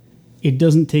unquote. It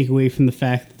doesn't take away from the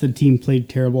fact that the team played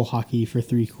terrible hockey for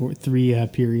three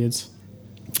periods.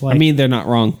 They're not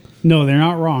wrong. No, they're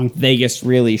not wrong. Vegas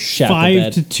really shot the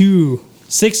bed. 5-2.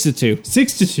 6-2.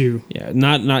 6-2. Yeah,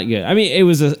 not good.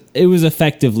 It was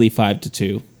effectively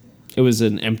 5-2. It was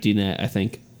an empty net, I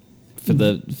think, for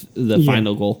the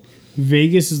final goal.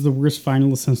 Vegas is the worst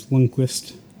finalist since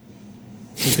Lundqvist.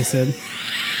 Like I said.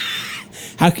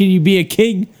 How can you be a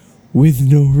king with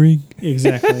no ring?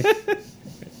 Exactly.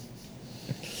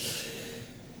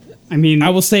 I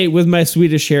will say with my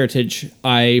Swedish heritage,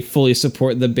 I fully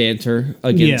support the banter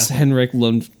against Henrik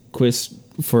Lundqvist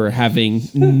for having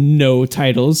no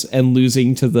titles and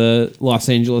losing to the Los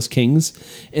Angeles Kings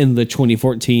in the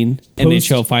 2014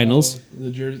 NHL Finals.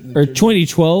 Or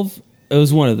 2012. It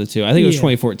was one of the two. I think it was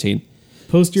 2014.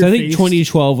 Post your So I think face.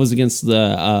 2012 was against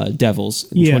the Devils.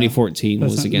 And Yeah. 2014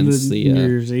 That's was not against the New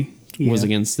Jersey. was Yeah.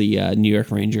 against the New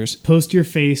York Rangers. Post your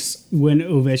face when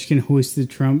Ovechkin hoists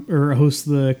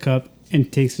the cup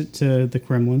and takes it to the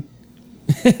Kremlin.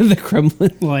 The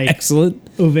Kremlin. Like Excellent.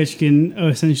 Ovechkin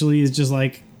essentially is just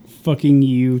like fucking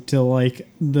you to like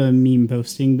the meme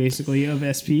posting basically of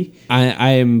SP.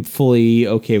 I am fully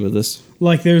okay with this.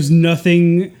 Like there's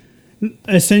nothing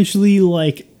essentially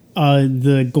like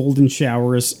the golden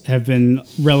showers have been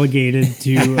relegated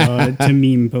to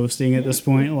meme posting at this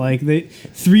point. Like they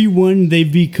 3-1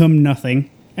 they've become nothing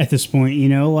at this point, you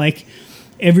know? Like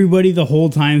everybody the whole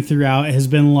time throughout has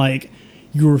been like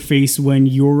your face when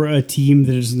you're a team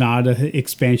that is not an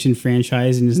expansion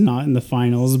franchise and is not in the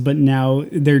finals, but now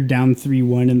they're down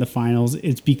 3-1 in the finals.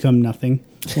 It's become nothing.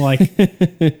 Like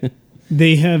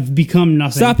they have become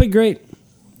nothing. Stop it, great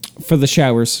for the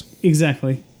showers.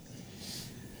 Exactly.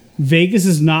 Vegas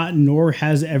is not, nor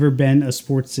has ever been, a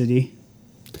sports city.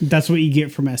 That's what you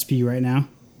get from SP right now.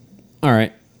 All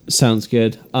right, sounds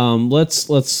good.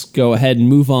 Let's go ahead and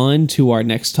move on to our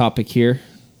next topic here.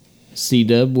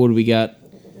 C-Dub, what do we got?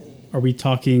 Are we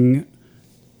talking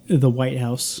the White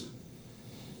House?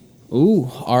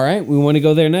 Ooh, all right. We want to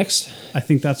go there next. I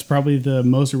think that's probably the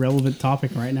most relevant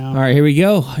topic right now. All right, here we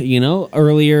go. You know,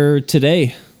 earlier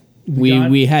today,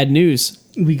 we had news.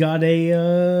 We got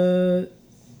a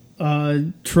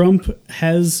Trump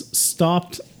has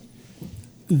stopped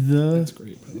the. That's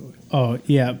great, by the way. Oh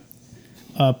yeah,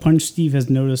 Punch Steve has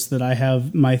noticed that I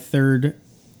have my third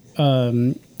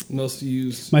Most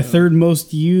used. third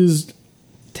most used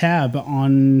tab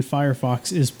on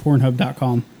Firefox is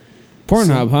Pornhub.com.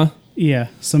 Pornhub, huh? Yeah,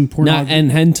 some Pornhub. Not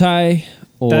hentai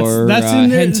or That's in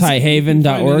there.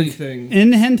 hentaihaven.org.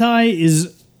 And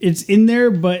hentai it's in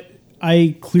there, but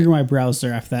I clear my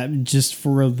browser after that just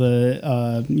for the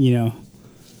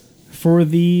for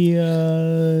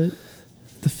the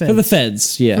feds. For the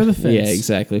feds, yeah. For the feds. Yeah,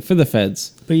 exactly. For the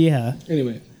feds. But yeah,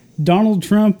 Anyway, Donald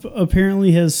Trump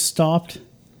apparently has stopped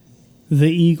the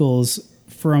Eagles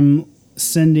from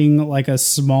sending like a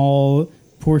small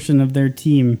portion of their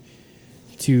team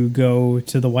to go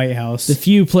to the White House. The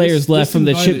few players left from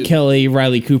the Chip disinvited. Kelly,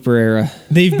 Riley Cooper era.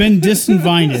 They've been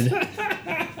disinvited.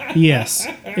 Yes,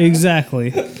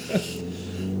 exactly.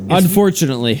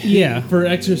 Unfortunately. Yeah. for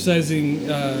exercising,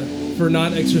 for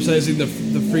not exercising the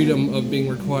freedom of being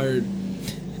required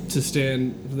to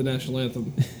stand for the national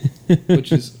anthem,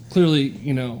 which is clearly,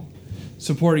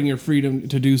 supporting your freedom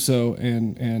to do so,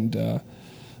 and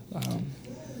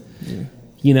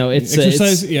You know, it's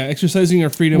exercising our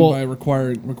freedom Well, by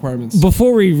requirements.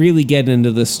 before we really get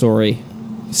into this story,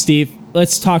 Steve,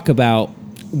 let's talk about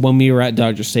when we were at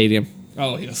Dodger Stadium.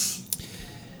 Oh yes,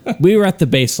 We were at the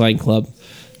Baseline Club,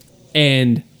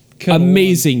 and Kettle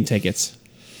amazing tickets.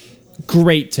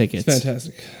 Great tickets.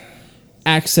 fantastic.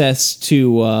 Access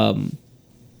to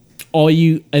all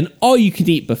you can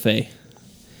eat buffet,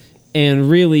 and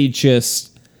really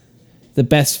just the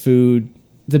best food,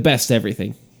 the best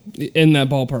everything. In that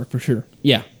ballpark for sure.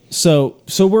 Yeah. So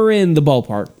we're in the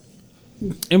ballpark,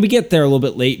 and we get there a little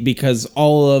bit late because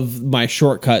all of my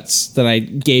shortcuts that I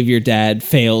gave your dad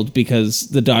failed because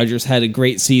the Dodgers had a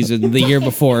great season the year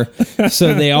before,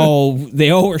 so they all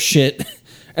were shit,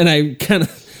 and I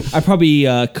probably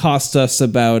cost us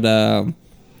about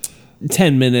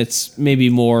 10 minutes, maybe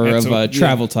more of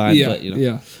travel time. Yeah, But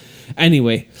yeah.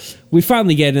 Anyway, we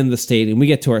finally get in the stadium. We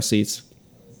get to our seats,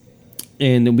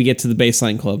 and then we get to the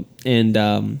Baseline Club,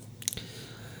 and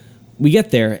we get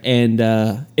there,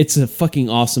 and it's a fucking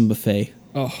awesome buffet.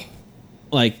 Oh,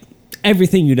 Like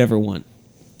everything you'd ever want.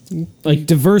 Like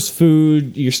diverse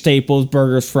food, your staples,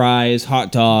 burgers, fries,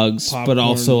 hot dogs, but Popcorn,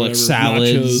 also like whatever,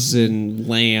 salads nachos. and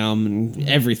lamb and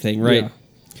everything, right? Yeah.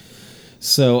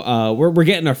 So we're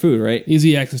getting our food, right?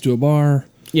 easy access to a bar.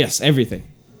 Yes, everything.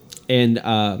 And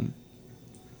the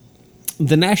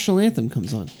national anthem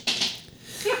comes on.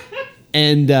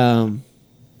 And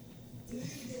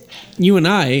you and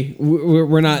I,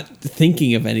 we're not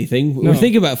thinking of anything. No. We're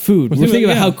thinking about food. We're thinking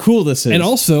about how cool this is. And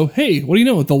also, hey, what do you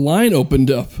know? The line opened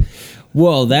up.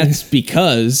 Well, that's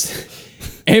because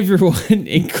everyone,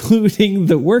 including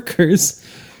the workers,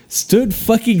 stood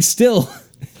fucking still.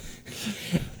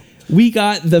 We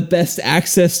got the best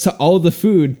access to all the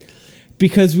food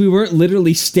because we weren't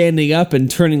literally standing up and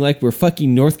turning like we're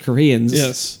fucking North Koreans.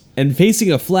 Yes. And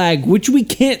facing a flag, which we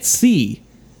can't see.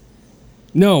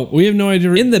 No, we have no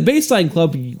idea. In the baseline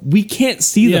club, we can't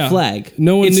see the flag.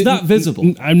 It's not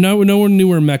visible. No one knew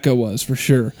where Mecca was for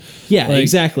sure. Yeah,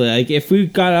 exactly. Like if we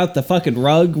got out the fucking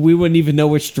rug, we wouldn't even know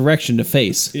which direction to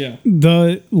face. Yeah.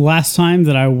 The last time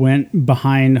that I went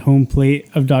behind home plate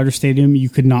of Dodger Stadium, you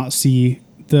could not see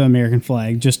the American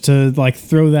flag. Just to like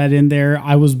throw that in there,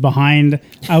 I was behind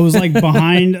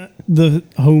behind the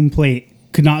home plate,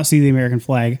 could not see the American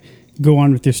flag. Go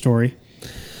on with your story.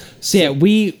 So yeah,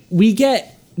 we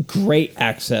get great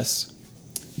access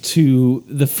to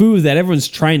the food that everyone's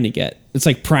trying to get. It's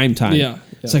like prime time. Yeah.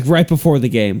 It's like right before the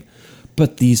game.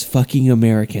 But these fucking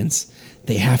Americans,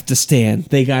 they have to stand.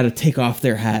 They got to take off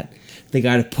their hat. They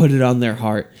got to put it on their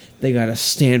heart. They got to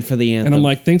stand for the anthem. And I'm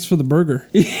like, thanks for the burger.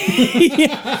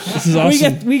 This is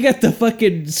awesome. We got the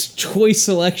fucking choice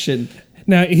selection.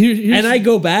 Now here's and I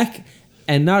go back,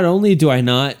 and not only do I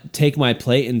not take my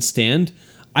plate and stand,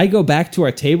 I go back to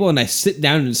our table and I sit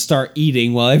down and start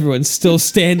eating while everyone's still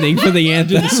standing for the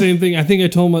anthem. I did the same thing. I think I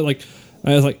told him I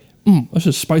was like, that's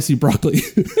just spicy broccoli.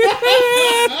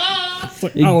 It's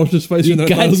like, oh, it's just spicy. You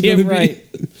goddamn right.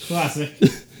 Classic.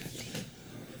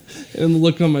 And the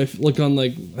look on I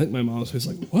think my mom's face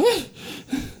like, what?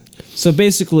 So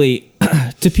basically,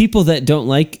 to people that don't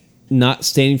like not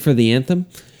standing for the anthem,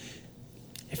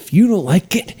 if you don't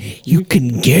like it, you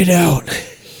can get out.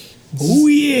 Oh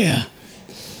yeah.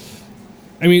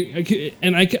 I mean,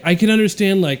 I can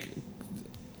understand, like,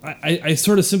 I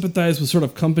sort of sympathize with sort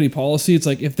of company policy. It's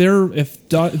like if the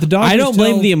Dodgers I don't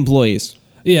blame the employees.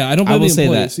 Yeah, I don't blame the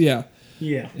employees. That.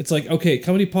 Yeah. It's like, okay,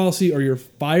 company policy, or you're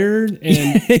fired,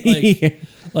 and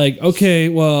like okay,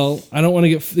 well, I don't want to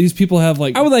get these people have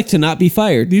like. I would like to not be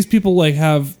fired. These people like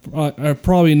have are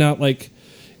probably not like.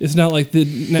 It's not like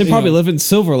they probably live in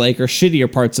Silver Lake or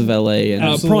shittier parts of LA.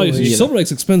 And probably Silver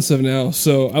Lake's expensive now,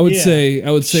 so I would say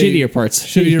shittier parts.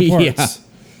 Shittier parts.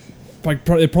 Yeah.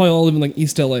 They probably all live in like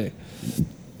East LA.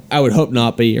 I would hope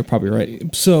not, but you're probably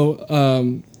right. So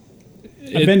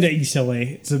I've been to East LA.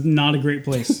 It's not a great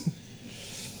place.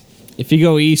 If you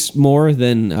go east more,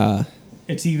 then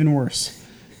it's even worse.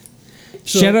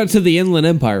 Shout out to the Inland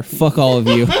Empire. Fuck all of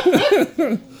you.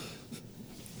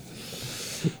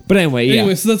 But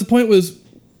anyway, so that's the point was,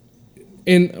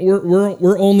 and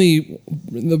we're only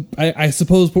I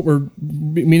suppose what we're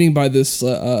meaning by this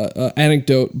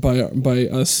anecdote by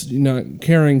us not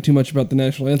caring too much about the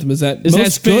national anthem is that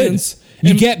most fans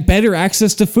you get better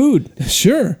access to food.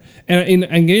 Sure, and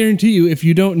I guarantee you, if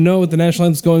you don't know what the national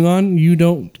anthem's going on, you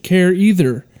don't care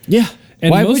either. Yeah,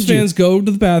 and most fans go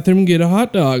to the bathroom and get a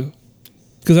hot dog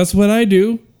because that's what I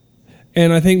do,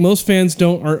 and I think most fans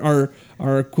are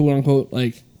quote unquote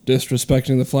like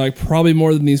disrespecting the flag probably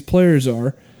more than these players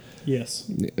are. Yes,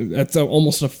 that's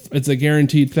it's a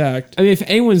guaranteed fact. I mean, if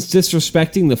anyone's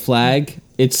disrespecting the flag,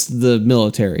 it's the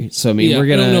military. So I mean, we're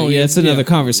gonna it's another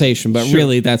conversation, but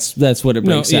really that's what it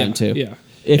breaks down to. Yeah,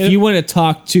 if you want to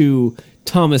talk to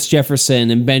Thomas Jefferson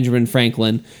and Benjamin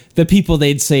Franklin, the people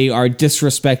they'd say are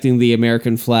disrespecting the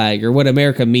American flag or what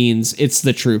America means, it's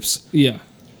the troops. Yeah,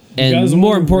 and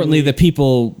more importantly, the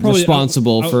people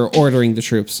responsible for ordering the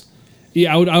troops.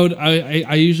 Yeah,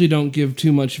 I usually don't give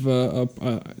too much of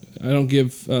I don't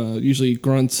give usually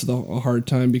grunts a hard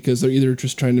time because they're either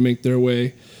just trying to make their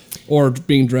way or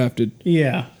being drafted.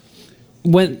 Yeah.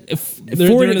 When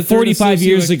 45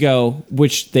 years ago,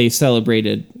 which they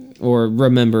celebrated or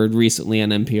remembered recently on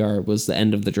NPR, was the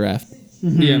end of the draft.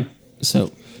 Mm-hmm. Yeah.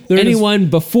 So anyone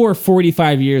before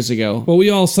 45 years ago. Well, we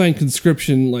all signed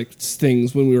conscription like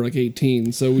things when we were like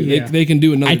 18, so they can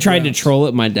do another. I tried to troll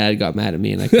it. My dad got mad at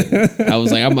me, and I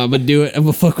was like, I'm gonna do it. I'm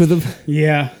gonna fuck with him.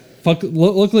 Yeah.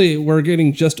 Luckily, we're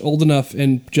getting just old enough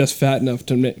and just fat enough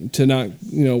to not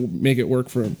make it work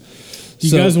for him. Do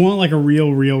you guys want like a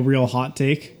real hot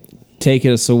take? Take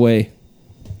us away.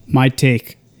 My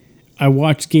take. I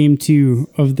watched Game 2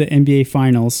 of the NBA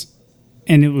Finals.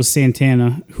 And it was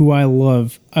Santana, who I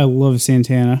love. I love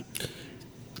Santana.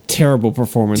 Terrible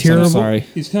performance. I'm sorry.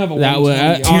 He's kind of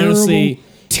honestly,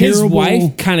 his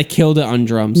wife kind of killed it on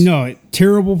drums. No,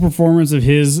 terrible performance of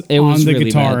his on the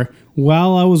guitar. Bad.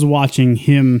 While I was watching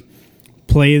him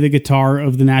play the guitar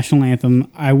of the national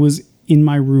anthem, I was in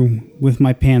my room with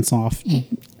my pants off and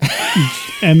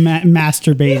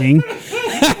masturbating.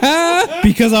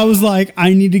 Because I was like,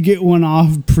 I need to get one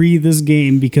off pre this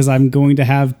game because I'm going to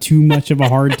have too much of a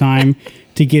hard time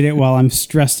to get it while I'm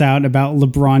stressed out about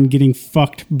LeBron getting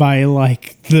fucked by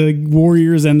like the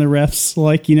Warriors and the refs.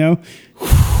 Like,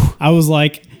 I was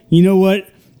like, you know what?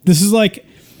 This is like,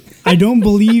 I don't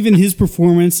believe in his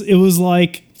performance. It was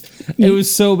like It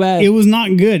was so bad. It was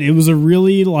not good. It was a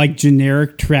really like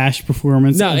generic trash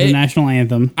performance of the national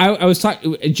anthem. I was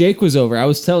talking. Jake was over. I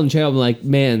was telling Jake, I'm like,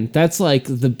 man, that's like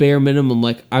the bare minimum.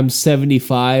 Like, I'm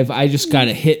 75. I just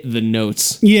gotta hit the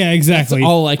notes. Yeah, exactly. That's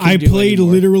all I can do played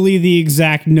anymore. literally the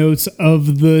exact notes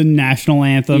of the national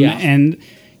anthem, and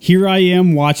here I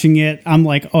am watching it. I'm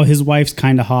like, oh, his wife's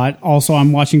kind of hot. Also,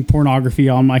 I'm watching pornography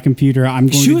on my computer. I'm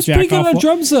going She to was jack pretty good off on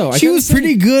drums, though. She was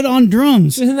pretty good on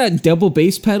drums. Isn't that double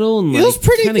bass pedal? And It was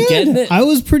pretty kind of getting good. it. I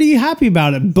was pretty happy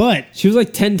about it, but She was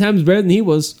like 10 times better than he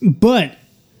was.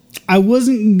 I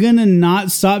wasn't gonna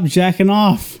not stop jacking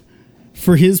off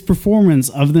for his performance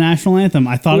of the national anthem.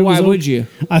 I thought Why would you?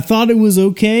 I thought it was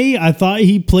okay. I thought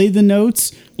he played the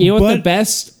notes. You know what the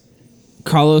best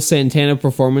Carlos Santana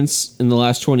performance in the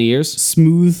last 20 years?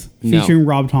 Smooth featuring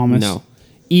Rob Thomas. No.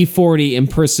 E40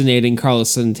 impersonating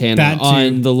Carlos Santana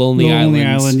on the Lonely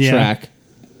Island track.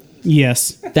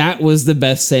 Yes. That was the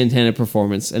best Santana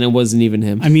performance, and it wasn't even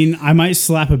him. I mean, I might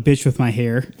slap a bitch with my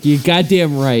hair. You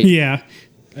goddamn right. Yeah.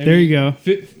 There you go.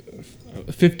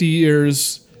 50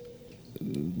 years,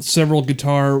 several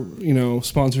guitar,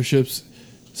 sponsorships,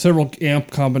 several amp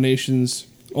combinations,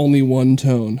 only one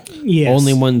tone. Yes.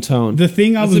 Only one tone. The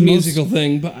thing I It's was a musical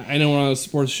thing, but I know we're on a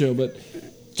sports show, but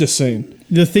just saying.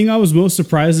 The thing I was most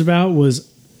surprised about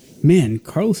was, man,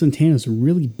 Carlos Santana's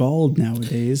really bald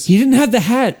nowadays. He didn't have the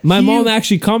hat. My mom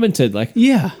actually commented, like,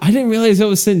 Yeah. I didn't realize that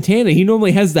was Santana. He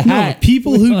normally has the No, hat.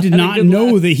 people who did Had a not good know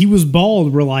laugh. that he was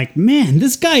bald were like, man,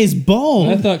 this guy is bald.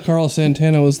 I thought Carlos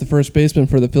Santana was the first baseman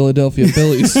for the Philadelphia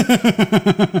Phillies.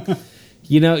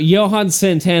 Johan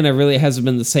Santana really hasn't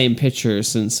been the same pitcher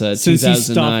since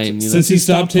 2009. Since he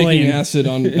stopped taking playing. acid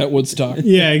at Woodstock.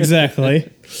 Yeah, exactly.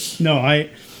 No,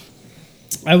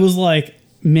 I was like,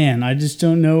 man, I just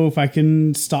don't know if I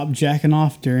can stop jacking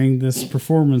off during this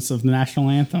performance of the national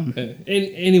anthem.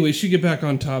 Anyway, should get back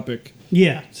on topic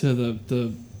Yeah. to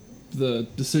the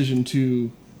decision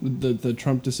to the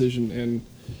Trump decision and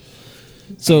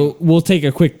So we'll take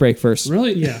a quick break first.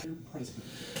 really Yeah.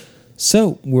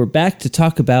 So we're back to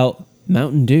talk about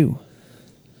Mountain Dew.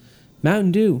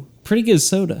 Mountain Dew, pretty good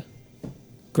soda.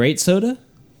 Great soda?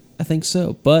 I think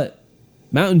so. But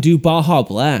Mountain Dew Baja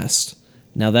Blast.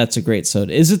 Now that's a great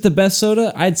soda. Is it the best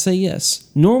soda? I'd say yes.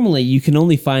 Normally you can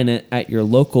only find it at your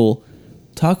local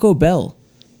Taco Bell.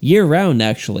 Year round,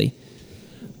 actually.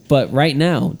 But right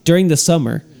now, during the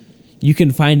summer, you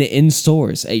can find it in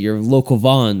stores at your local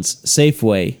Vons,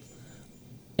 Safeway,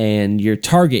 and your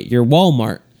Target, your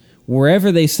Walmart,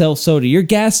 wherever they sell soda, your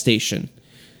gas station.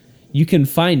 You can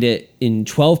find it in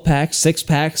 12 packs, 6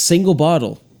 packs, single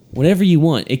bottle, whatever you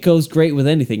want. It goes great with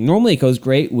anything. Normally it goes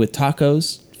great with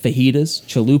tacos, fajitas,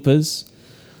 chalupas,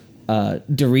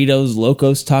 Doritos,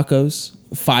 Locos Tacos,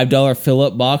 $5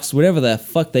 fill-up box, whatever the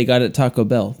fuck they got at Taco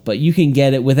Bell. But you can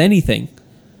get it with anything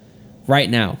right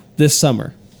now, this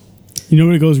summer. You know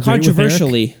what it goes great with, Eric?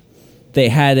 Controversially, they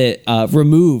had it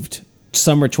removed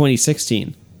summer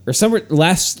 2016 or summer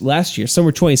last year,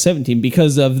 summer 2017,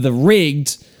 because of the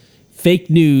rigged fake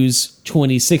news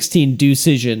 2016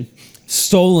 decision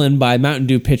stolen by Mountain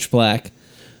Dew Pitch Black,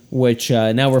 which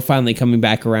now we're finally coming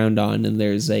back around on, and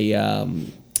there's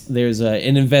an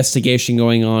investigation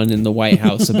going on in the White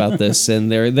House about this,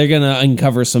 and they're gonna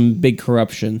uncover some big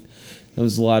corruption. There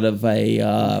was a lot of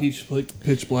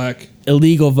Pitch Black.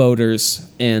 illegal voters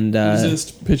and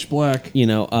Resist Pitch Black.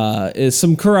 Is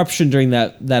some corruption during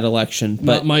that election, but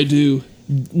Not my due.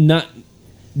 not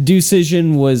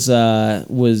decision was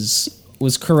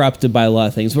corrupted by a lot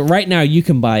of things. But right now you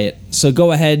can buy it, so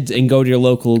go ahead and go to your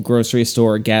local grocery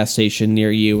store or gas station near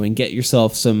you and get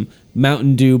yourself some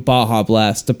Mountain Dew Baja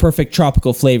Blast, the perfect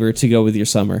tropical flavor to go with your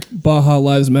summer. Baja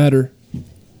Lives Matter.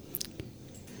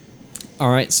 All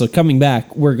right, so coming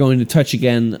back, we're going to touch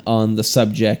again on the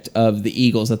subject of the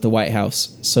Eagles at the White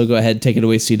House. So go ahead, take it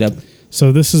away, C-Dub.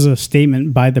 So this is a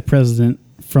statement by the president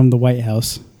from the White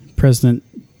House, President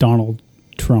Donald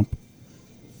Trump.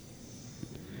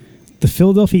 The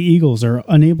Philadelphia Eagles are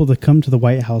unable to come to the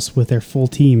White House with their full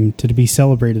team to be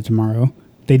celebrated tomorrow.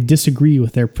 They disagree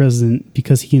with their president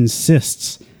because he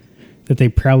insists that they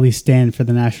proudly stand for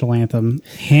the national anthem,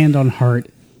 hand on heart,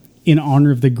 in honor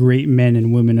of the great men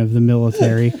and women of the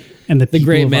military and the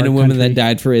great of men our and women country. that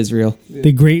died for Israel.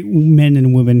 The great men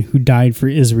and women who died for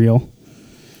Israel.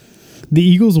 The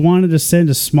Eagles wanted to send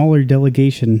a smaller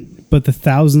delegation, but the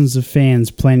thousands of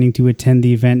fans planning to attend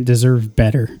the event deserve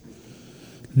better.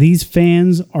 These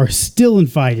fans are still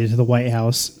invited to the White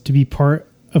House to be part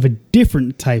of a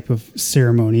different type of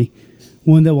ceremony,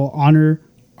 one that will honor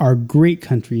our great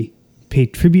country, pay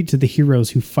tribute to the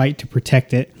heroes who fight to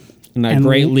protect it, And our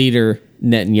great leader,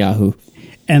 Netanyahu.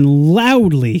 and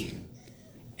loudly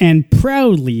and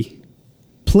proudly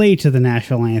play to the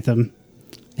national anthem.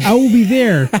 I will be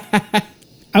there.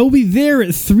 I will be there at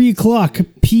 3:00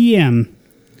 p.m.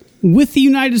 with the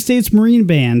United States Marine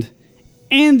Band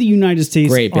and the United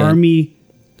States Great band. Army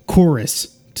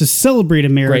Chorus to celebrate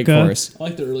America. Great chorus. I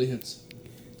like the early hits.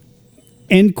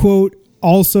 End quote.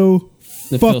 Also,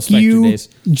 The Phil fuck Spector you, days.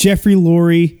 Jeffrey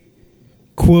Lurie.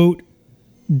 Quote,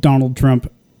 Donald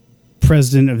Trump,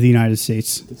 President of the United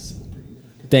States.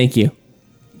 Thank you.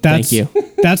 That's, Thank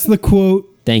you. That's the quote.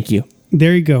 Thank you.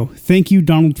 There you go. Thank you,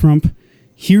 Donald Trump.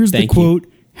 Here's Thank the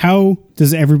quote. How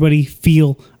does everybody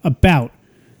feel about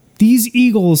these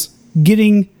Eagles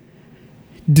getting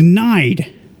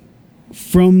denied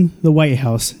from the White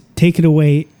House? Take it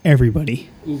away, everybody.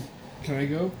 Ooh, can I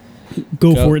go?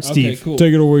 Go for it, Steve. Okay, cool.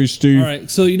 Take it away, Steve. All right.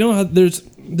 So you know how there's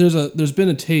been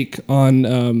a take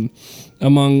on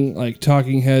among like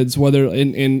talking heads, whether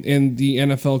in the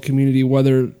NFL community,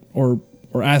 whether or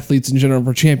athletes in general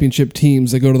for championship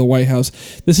teams that go to the White House.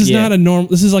 This is not a norm.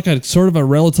 This is like a sort of a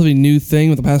relatively new thing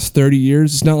with the past 30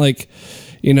 years. It's not like,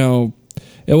 you know,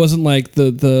 it wasn't like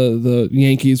the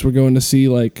Yankees were going to see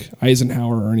like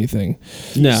Eisenhower or anything.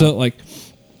 No.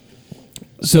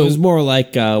 So it was more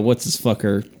like what's his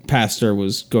fucker pastor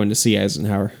was going to see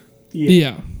Eisenhower.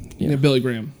 yeah, Billy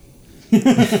Graham.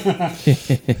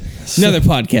 Another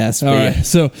podcast. All right.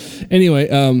 So anyway,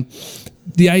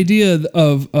 the idea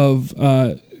of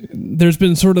there's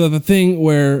been sort of a thing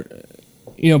where,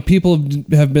 you know, people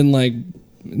have been like,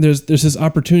 there's this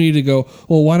opportunity to go,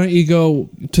 well, why don't you go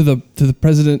to the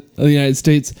president of the United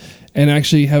States and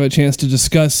actually have a chance to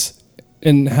discuss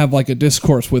and have like a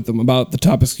discourse with them about the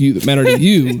topics that matter to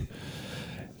you.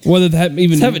 Whether that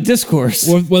even Let's have a discourse.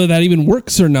 whether that even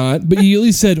works or not, but you at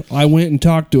least said I went and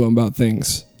talked to him about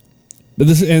things. But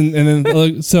this and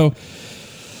then so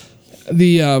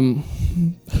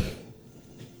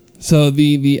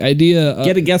the idea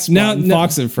Get a guest spot on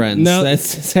Fox and Friends. now-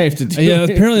 That's how you have to do yeah,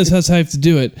 it. apparently that's how I have to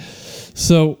do it.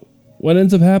 So what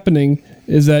ends up happening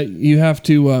is that you have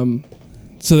to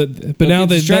but now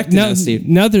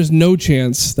now there's no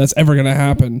chance that's ever going to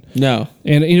happen. No.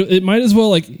 And you know, it might as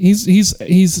well, like he's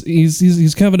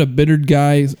kind of an embittered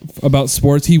guy about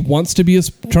sports. He wants to be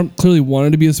Trump clearly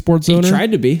wanted to be a sports owner. He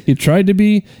tried to be. He tried to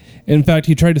be. In fact,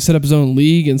 he tried to set up his own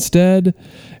league instead,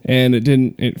 and it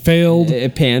didn't. It failed.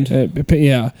 It panned.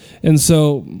 Yeah, and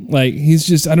so like he's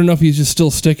just. I don't know if he's just still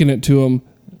sticking it to him,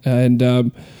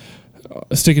 and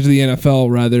sticking to the NFL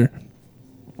rather.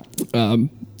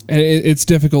 And it's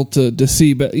difficult to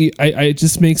see, but it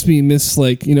just makes me miss,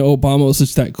 like, you know, Obama was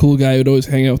such that cool guy who'd always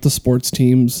hang out with the sports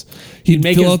teams. He'd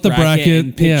make fill his out the bracket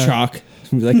and pick chalk.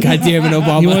 Be like, God damn it,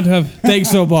 Obama. He wanted to have thanks,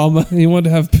 Obama. He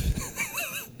wanted to have.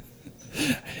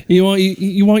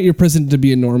 you want your president to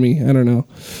be a normie. I don't know.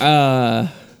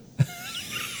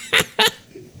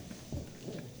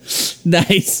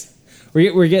 Nice.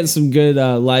 We're getting some good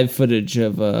live footage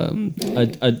of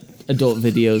adult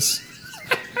videos.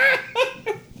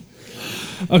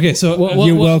 Okay, so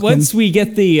You're welcome. Once we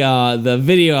get the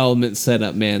video element set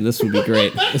up, man, this would be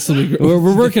great. this will be great.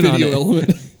 We're working on Video it.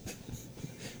 element.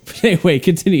 But anyway,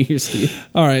 continue here, Steve.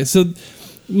 All right, so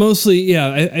mostly,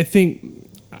 yeah, I think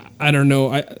I don't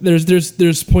know.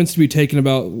 There's points to be taken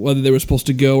about whether they were supposed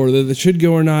to go or whether they should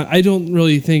go or not. I don't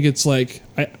really think it's like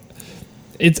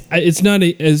it's not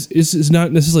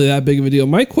necessarily that big of a deal.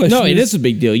 My question, No, it is a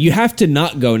big deal. You have to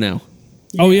not go now.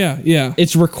 Oh yeah.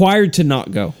 It's required to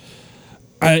not go.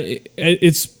 Then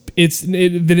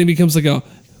it becomes like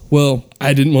well,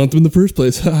 I didn't want them in the first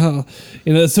place. You know,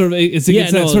 it's sort of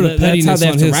that sort of pettiness that's how they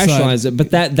have on to his rationalize side. it.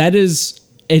 But that is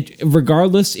it.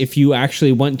 Regardless, if you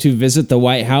actually want to visit the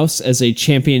White House as a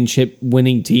championship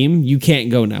winning team, you can't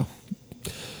go now.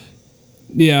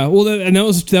 Yeah, well,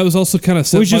 that was also kind of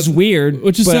set Which is weird.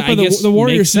 Which is but set by I guess the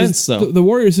Warriors. Makes sense, though. The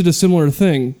Warriors did a similar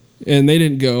thing, and they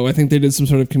didn't go. I think they did some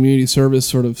sort of community service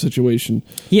sort of situation.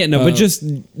 Yeah, no, but just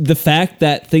the fact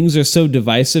that things are so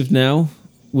divisive now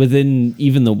within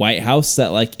even the White House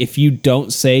that, like, if you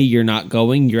don't say you're not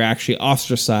going, you're actually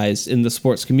ostracized in the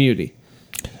sports community.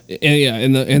 And yeah,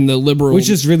 in the liberal, Which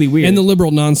is really weird. and the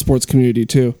liberal non-sports community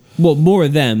too. Well, more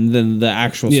them than the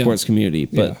actual Yeah. sports community,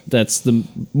 but Yeah. that's the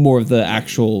more of the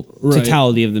actual Right.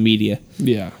 totality of the media.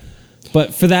 Yeah,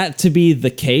 But for that to be the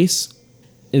case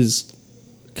is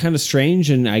kind of strange,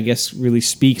 and I guess really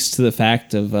speaks to the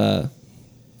fact of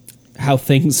how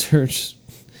things are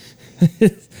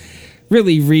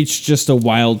really reached just a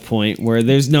wild point where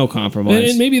there's no compromise.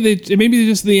 and maybe they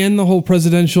just end the whole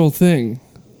presidential thing.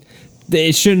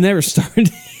 It should have never started.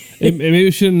 Maybe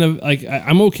we shouldn't have. Like,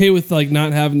 I'm okay with like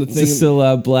not having the thing. It's still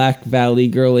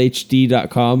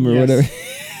BlackValleyGirlHD.com or Yes. whatever.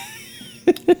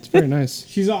 It's very nice.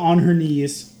 She's on her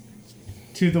knees.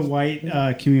 to the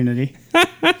white community.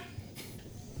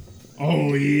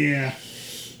 Oh yeah.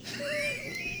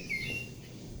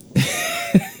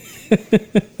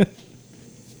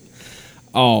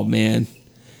 Oh man,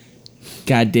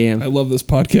 goddamn! I love this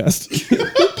podcast.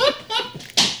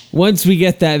 Once we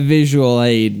get that visual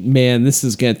aid, man, this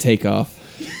is gonna take off.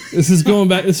 This is going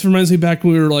back. This reminds me back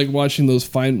when we were like watching those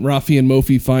fine Rafi and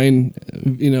Mofi Fine,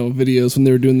 videos when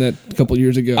they were doing that a couple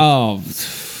years ago. Oh,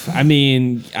 I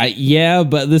mean, yeah,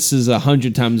 but this is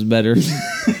 100 times better.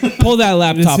 Pull that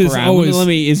laptop around. Always, Let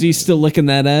me. Is he still licking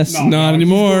that ass? No, not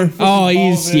anymore.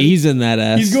 He's in that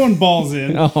ass. He's going balls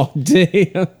in. Oh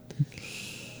damn!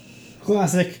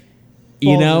 Classic.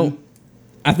 Balls in.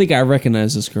 I think I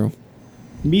recognize this girl.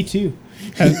 Me too.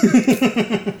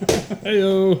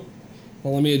 Heyo.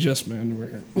 Well, let me adjust my underwear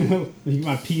here. Let me get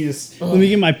my penis. Let me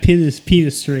get my penis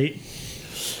straight.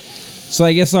 So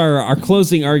I guess our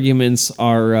closing arguments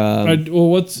are. Well,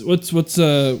 what's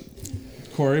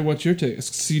Corey? What's your take?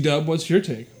 C-Dub, what's your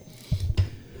take?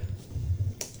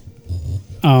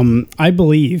 I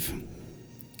believe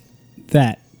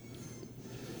that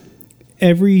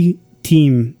every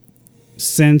team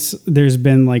since there's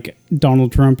been like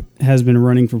Donald Trump has been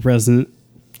running for president,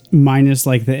 minus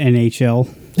like the NHL,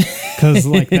 because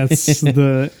like that's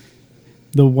the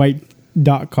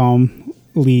white.com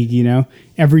league,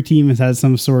 every team has had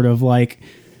some sort of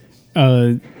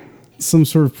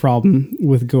problem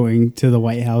with going to the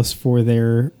White House for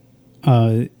their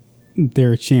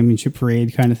championship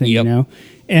parade kind of thing,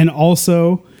 and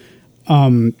also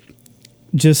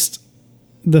just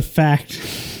the fact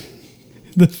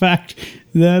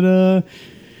that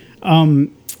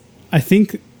I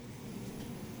think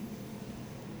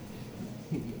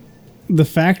the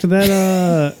fact that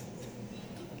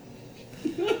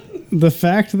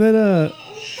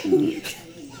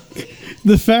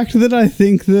I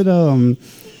think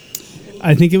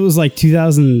it was like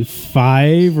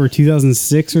 2005 or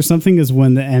 2006 or something is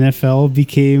when the NFL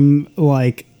became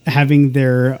like having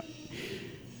their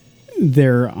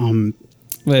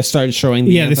they started showing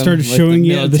the anthem. They started showing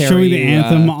the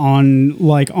anthem on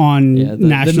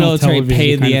national the military television.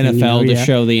 paid the NFL to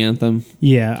show the anthem.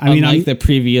 Yeah, I mean, unlike the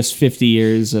previous 50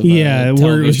 years of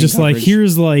where it was just coverage. like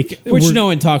here's like which no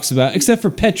one talks about except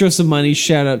for Petros and Money.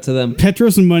 Shout out to them.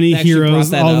 Petros and Money heroes.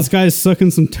 This guy's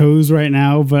sucking some toes right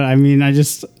now, but I mean, I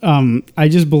just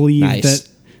believe that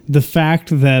the fact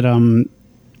that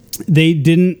they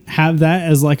didn't have that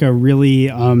as like a really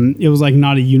it was like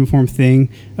not a uniform thing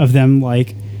of them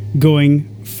like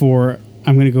going for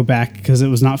I'm going to go back because it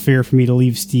was not fair for me to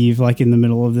leave Steve like in the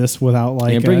middle of this without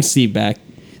like bring Steve back.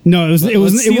 No, it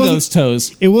wasn't those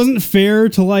toes. It wasn't fair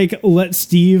to like let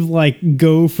Steve like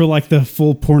go for like the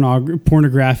full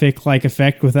pornographic like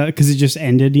effect with that because it just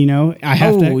ended. I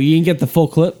have to. You didn't get the full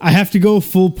clip. I have to go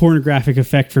full pornographic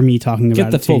effect for me talking about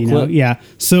the full clip. Yeah.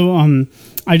 So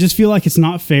I just feel like it's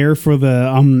not fair for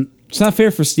the It's not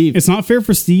fair for Steve. It's not fair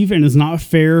for Steve, and it's not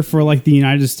fair for like the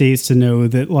United States to know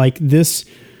that like this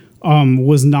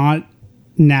was not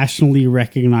nationally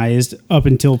recognized up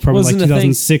until probably like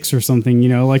 2006 or something,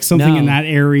 like something in that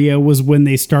area was when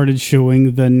they started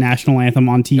showing the national anthem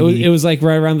on TV. It was like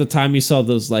right around the time you saw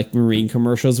those like Marine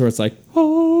commercials where it's like,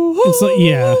 it's like,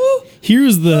 yeah,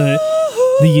 here's the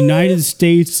United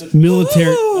States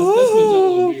military.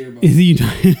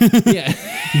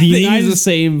 They use the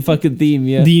same fucking theme.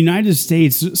 Yeah, the United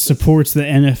States supports the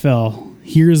NFL.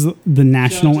 Here's the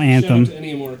national anthem. Shout out to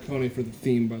Ennio Morricone for the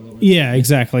theme, by the way. Yeah,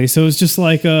 exactly. So it's just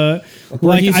like he's I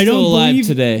don't alive believe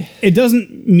today. It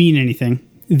doesn't mean anything.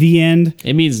 The end.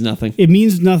 It means nothing. It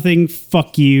means nothing.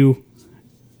 Fuck you,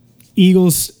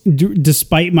 Eagles.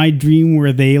 Despite my dream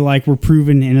where they like were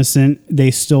proven innocent,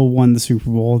 they still won the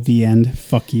Super Bowl. The end.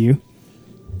 Fuck you.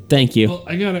 Thank you. Well,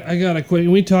 I gotta quit.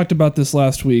 We talked about this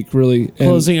last week, really.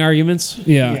 Closing arguments.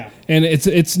 Yeah. And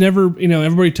it's never,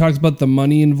 everybody talks about the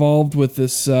money involved with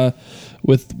this, about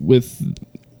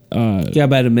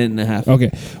a minute and a half. Okay.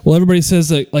 Well, everybody says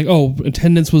that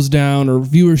attendance was down or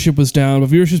viewership was down, but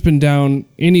viewership's been down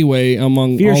anyway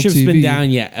among all TV. Viewership's been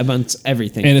down, amongst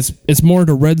everything. And it's more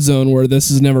to Red Zone where this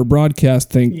is never broadcast.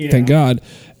 Thank God.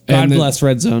 God bless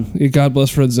Red Zone. God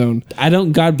bless Red Zone. I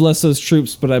don't God bless those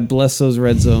troops, but I bless those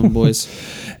Red Zone boys.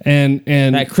 and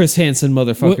that Chris Hansen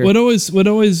motherfucker. What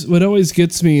always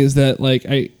gets me is that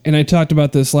I talked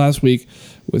about this last week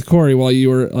with Corey while you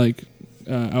were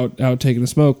out taking a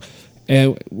smoke,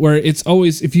 and where it's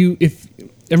always if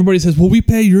everybody says, well, we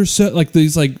pay your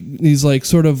these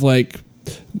sort of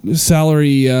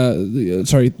salary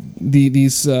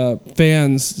these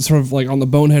fans sort of like on the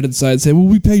boneheaded side say, well,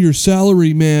 we pay your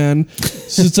salary, man.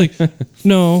 So it's like,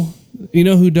 no, you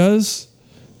know who does?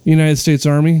 United States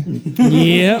Army.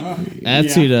 Yep.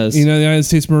 That's who does. The United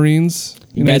States Marines,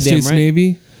 United Goddamn States right.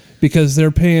 Navy, because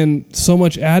they're paying so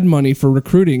much ad money for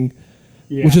recruiting,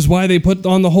 which is why they put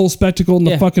on the whole spectacle in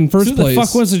the fucking first Who place. the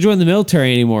fuck wants to join the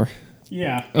military anymore?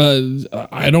 Yeah.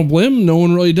 I don't blame them. No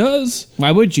one really does.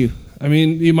 Why would you? I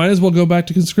mean, you might as well go back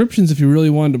to conscriptions if you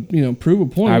really wanted to, prove a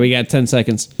point. All right, we got 10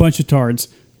 seconds. Bunch of tards.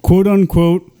 Quote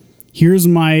unquote, here's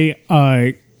my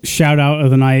shout out of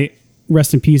the night.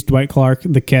 Rest in peace, Dwight Clark,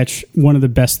 The Catch. One of the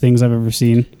best things I've ever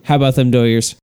seen. How about them Doyers?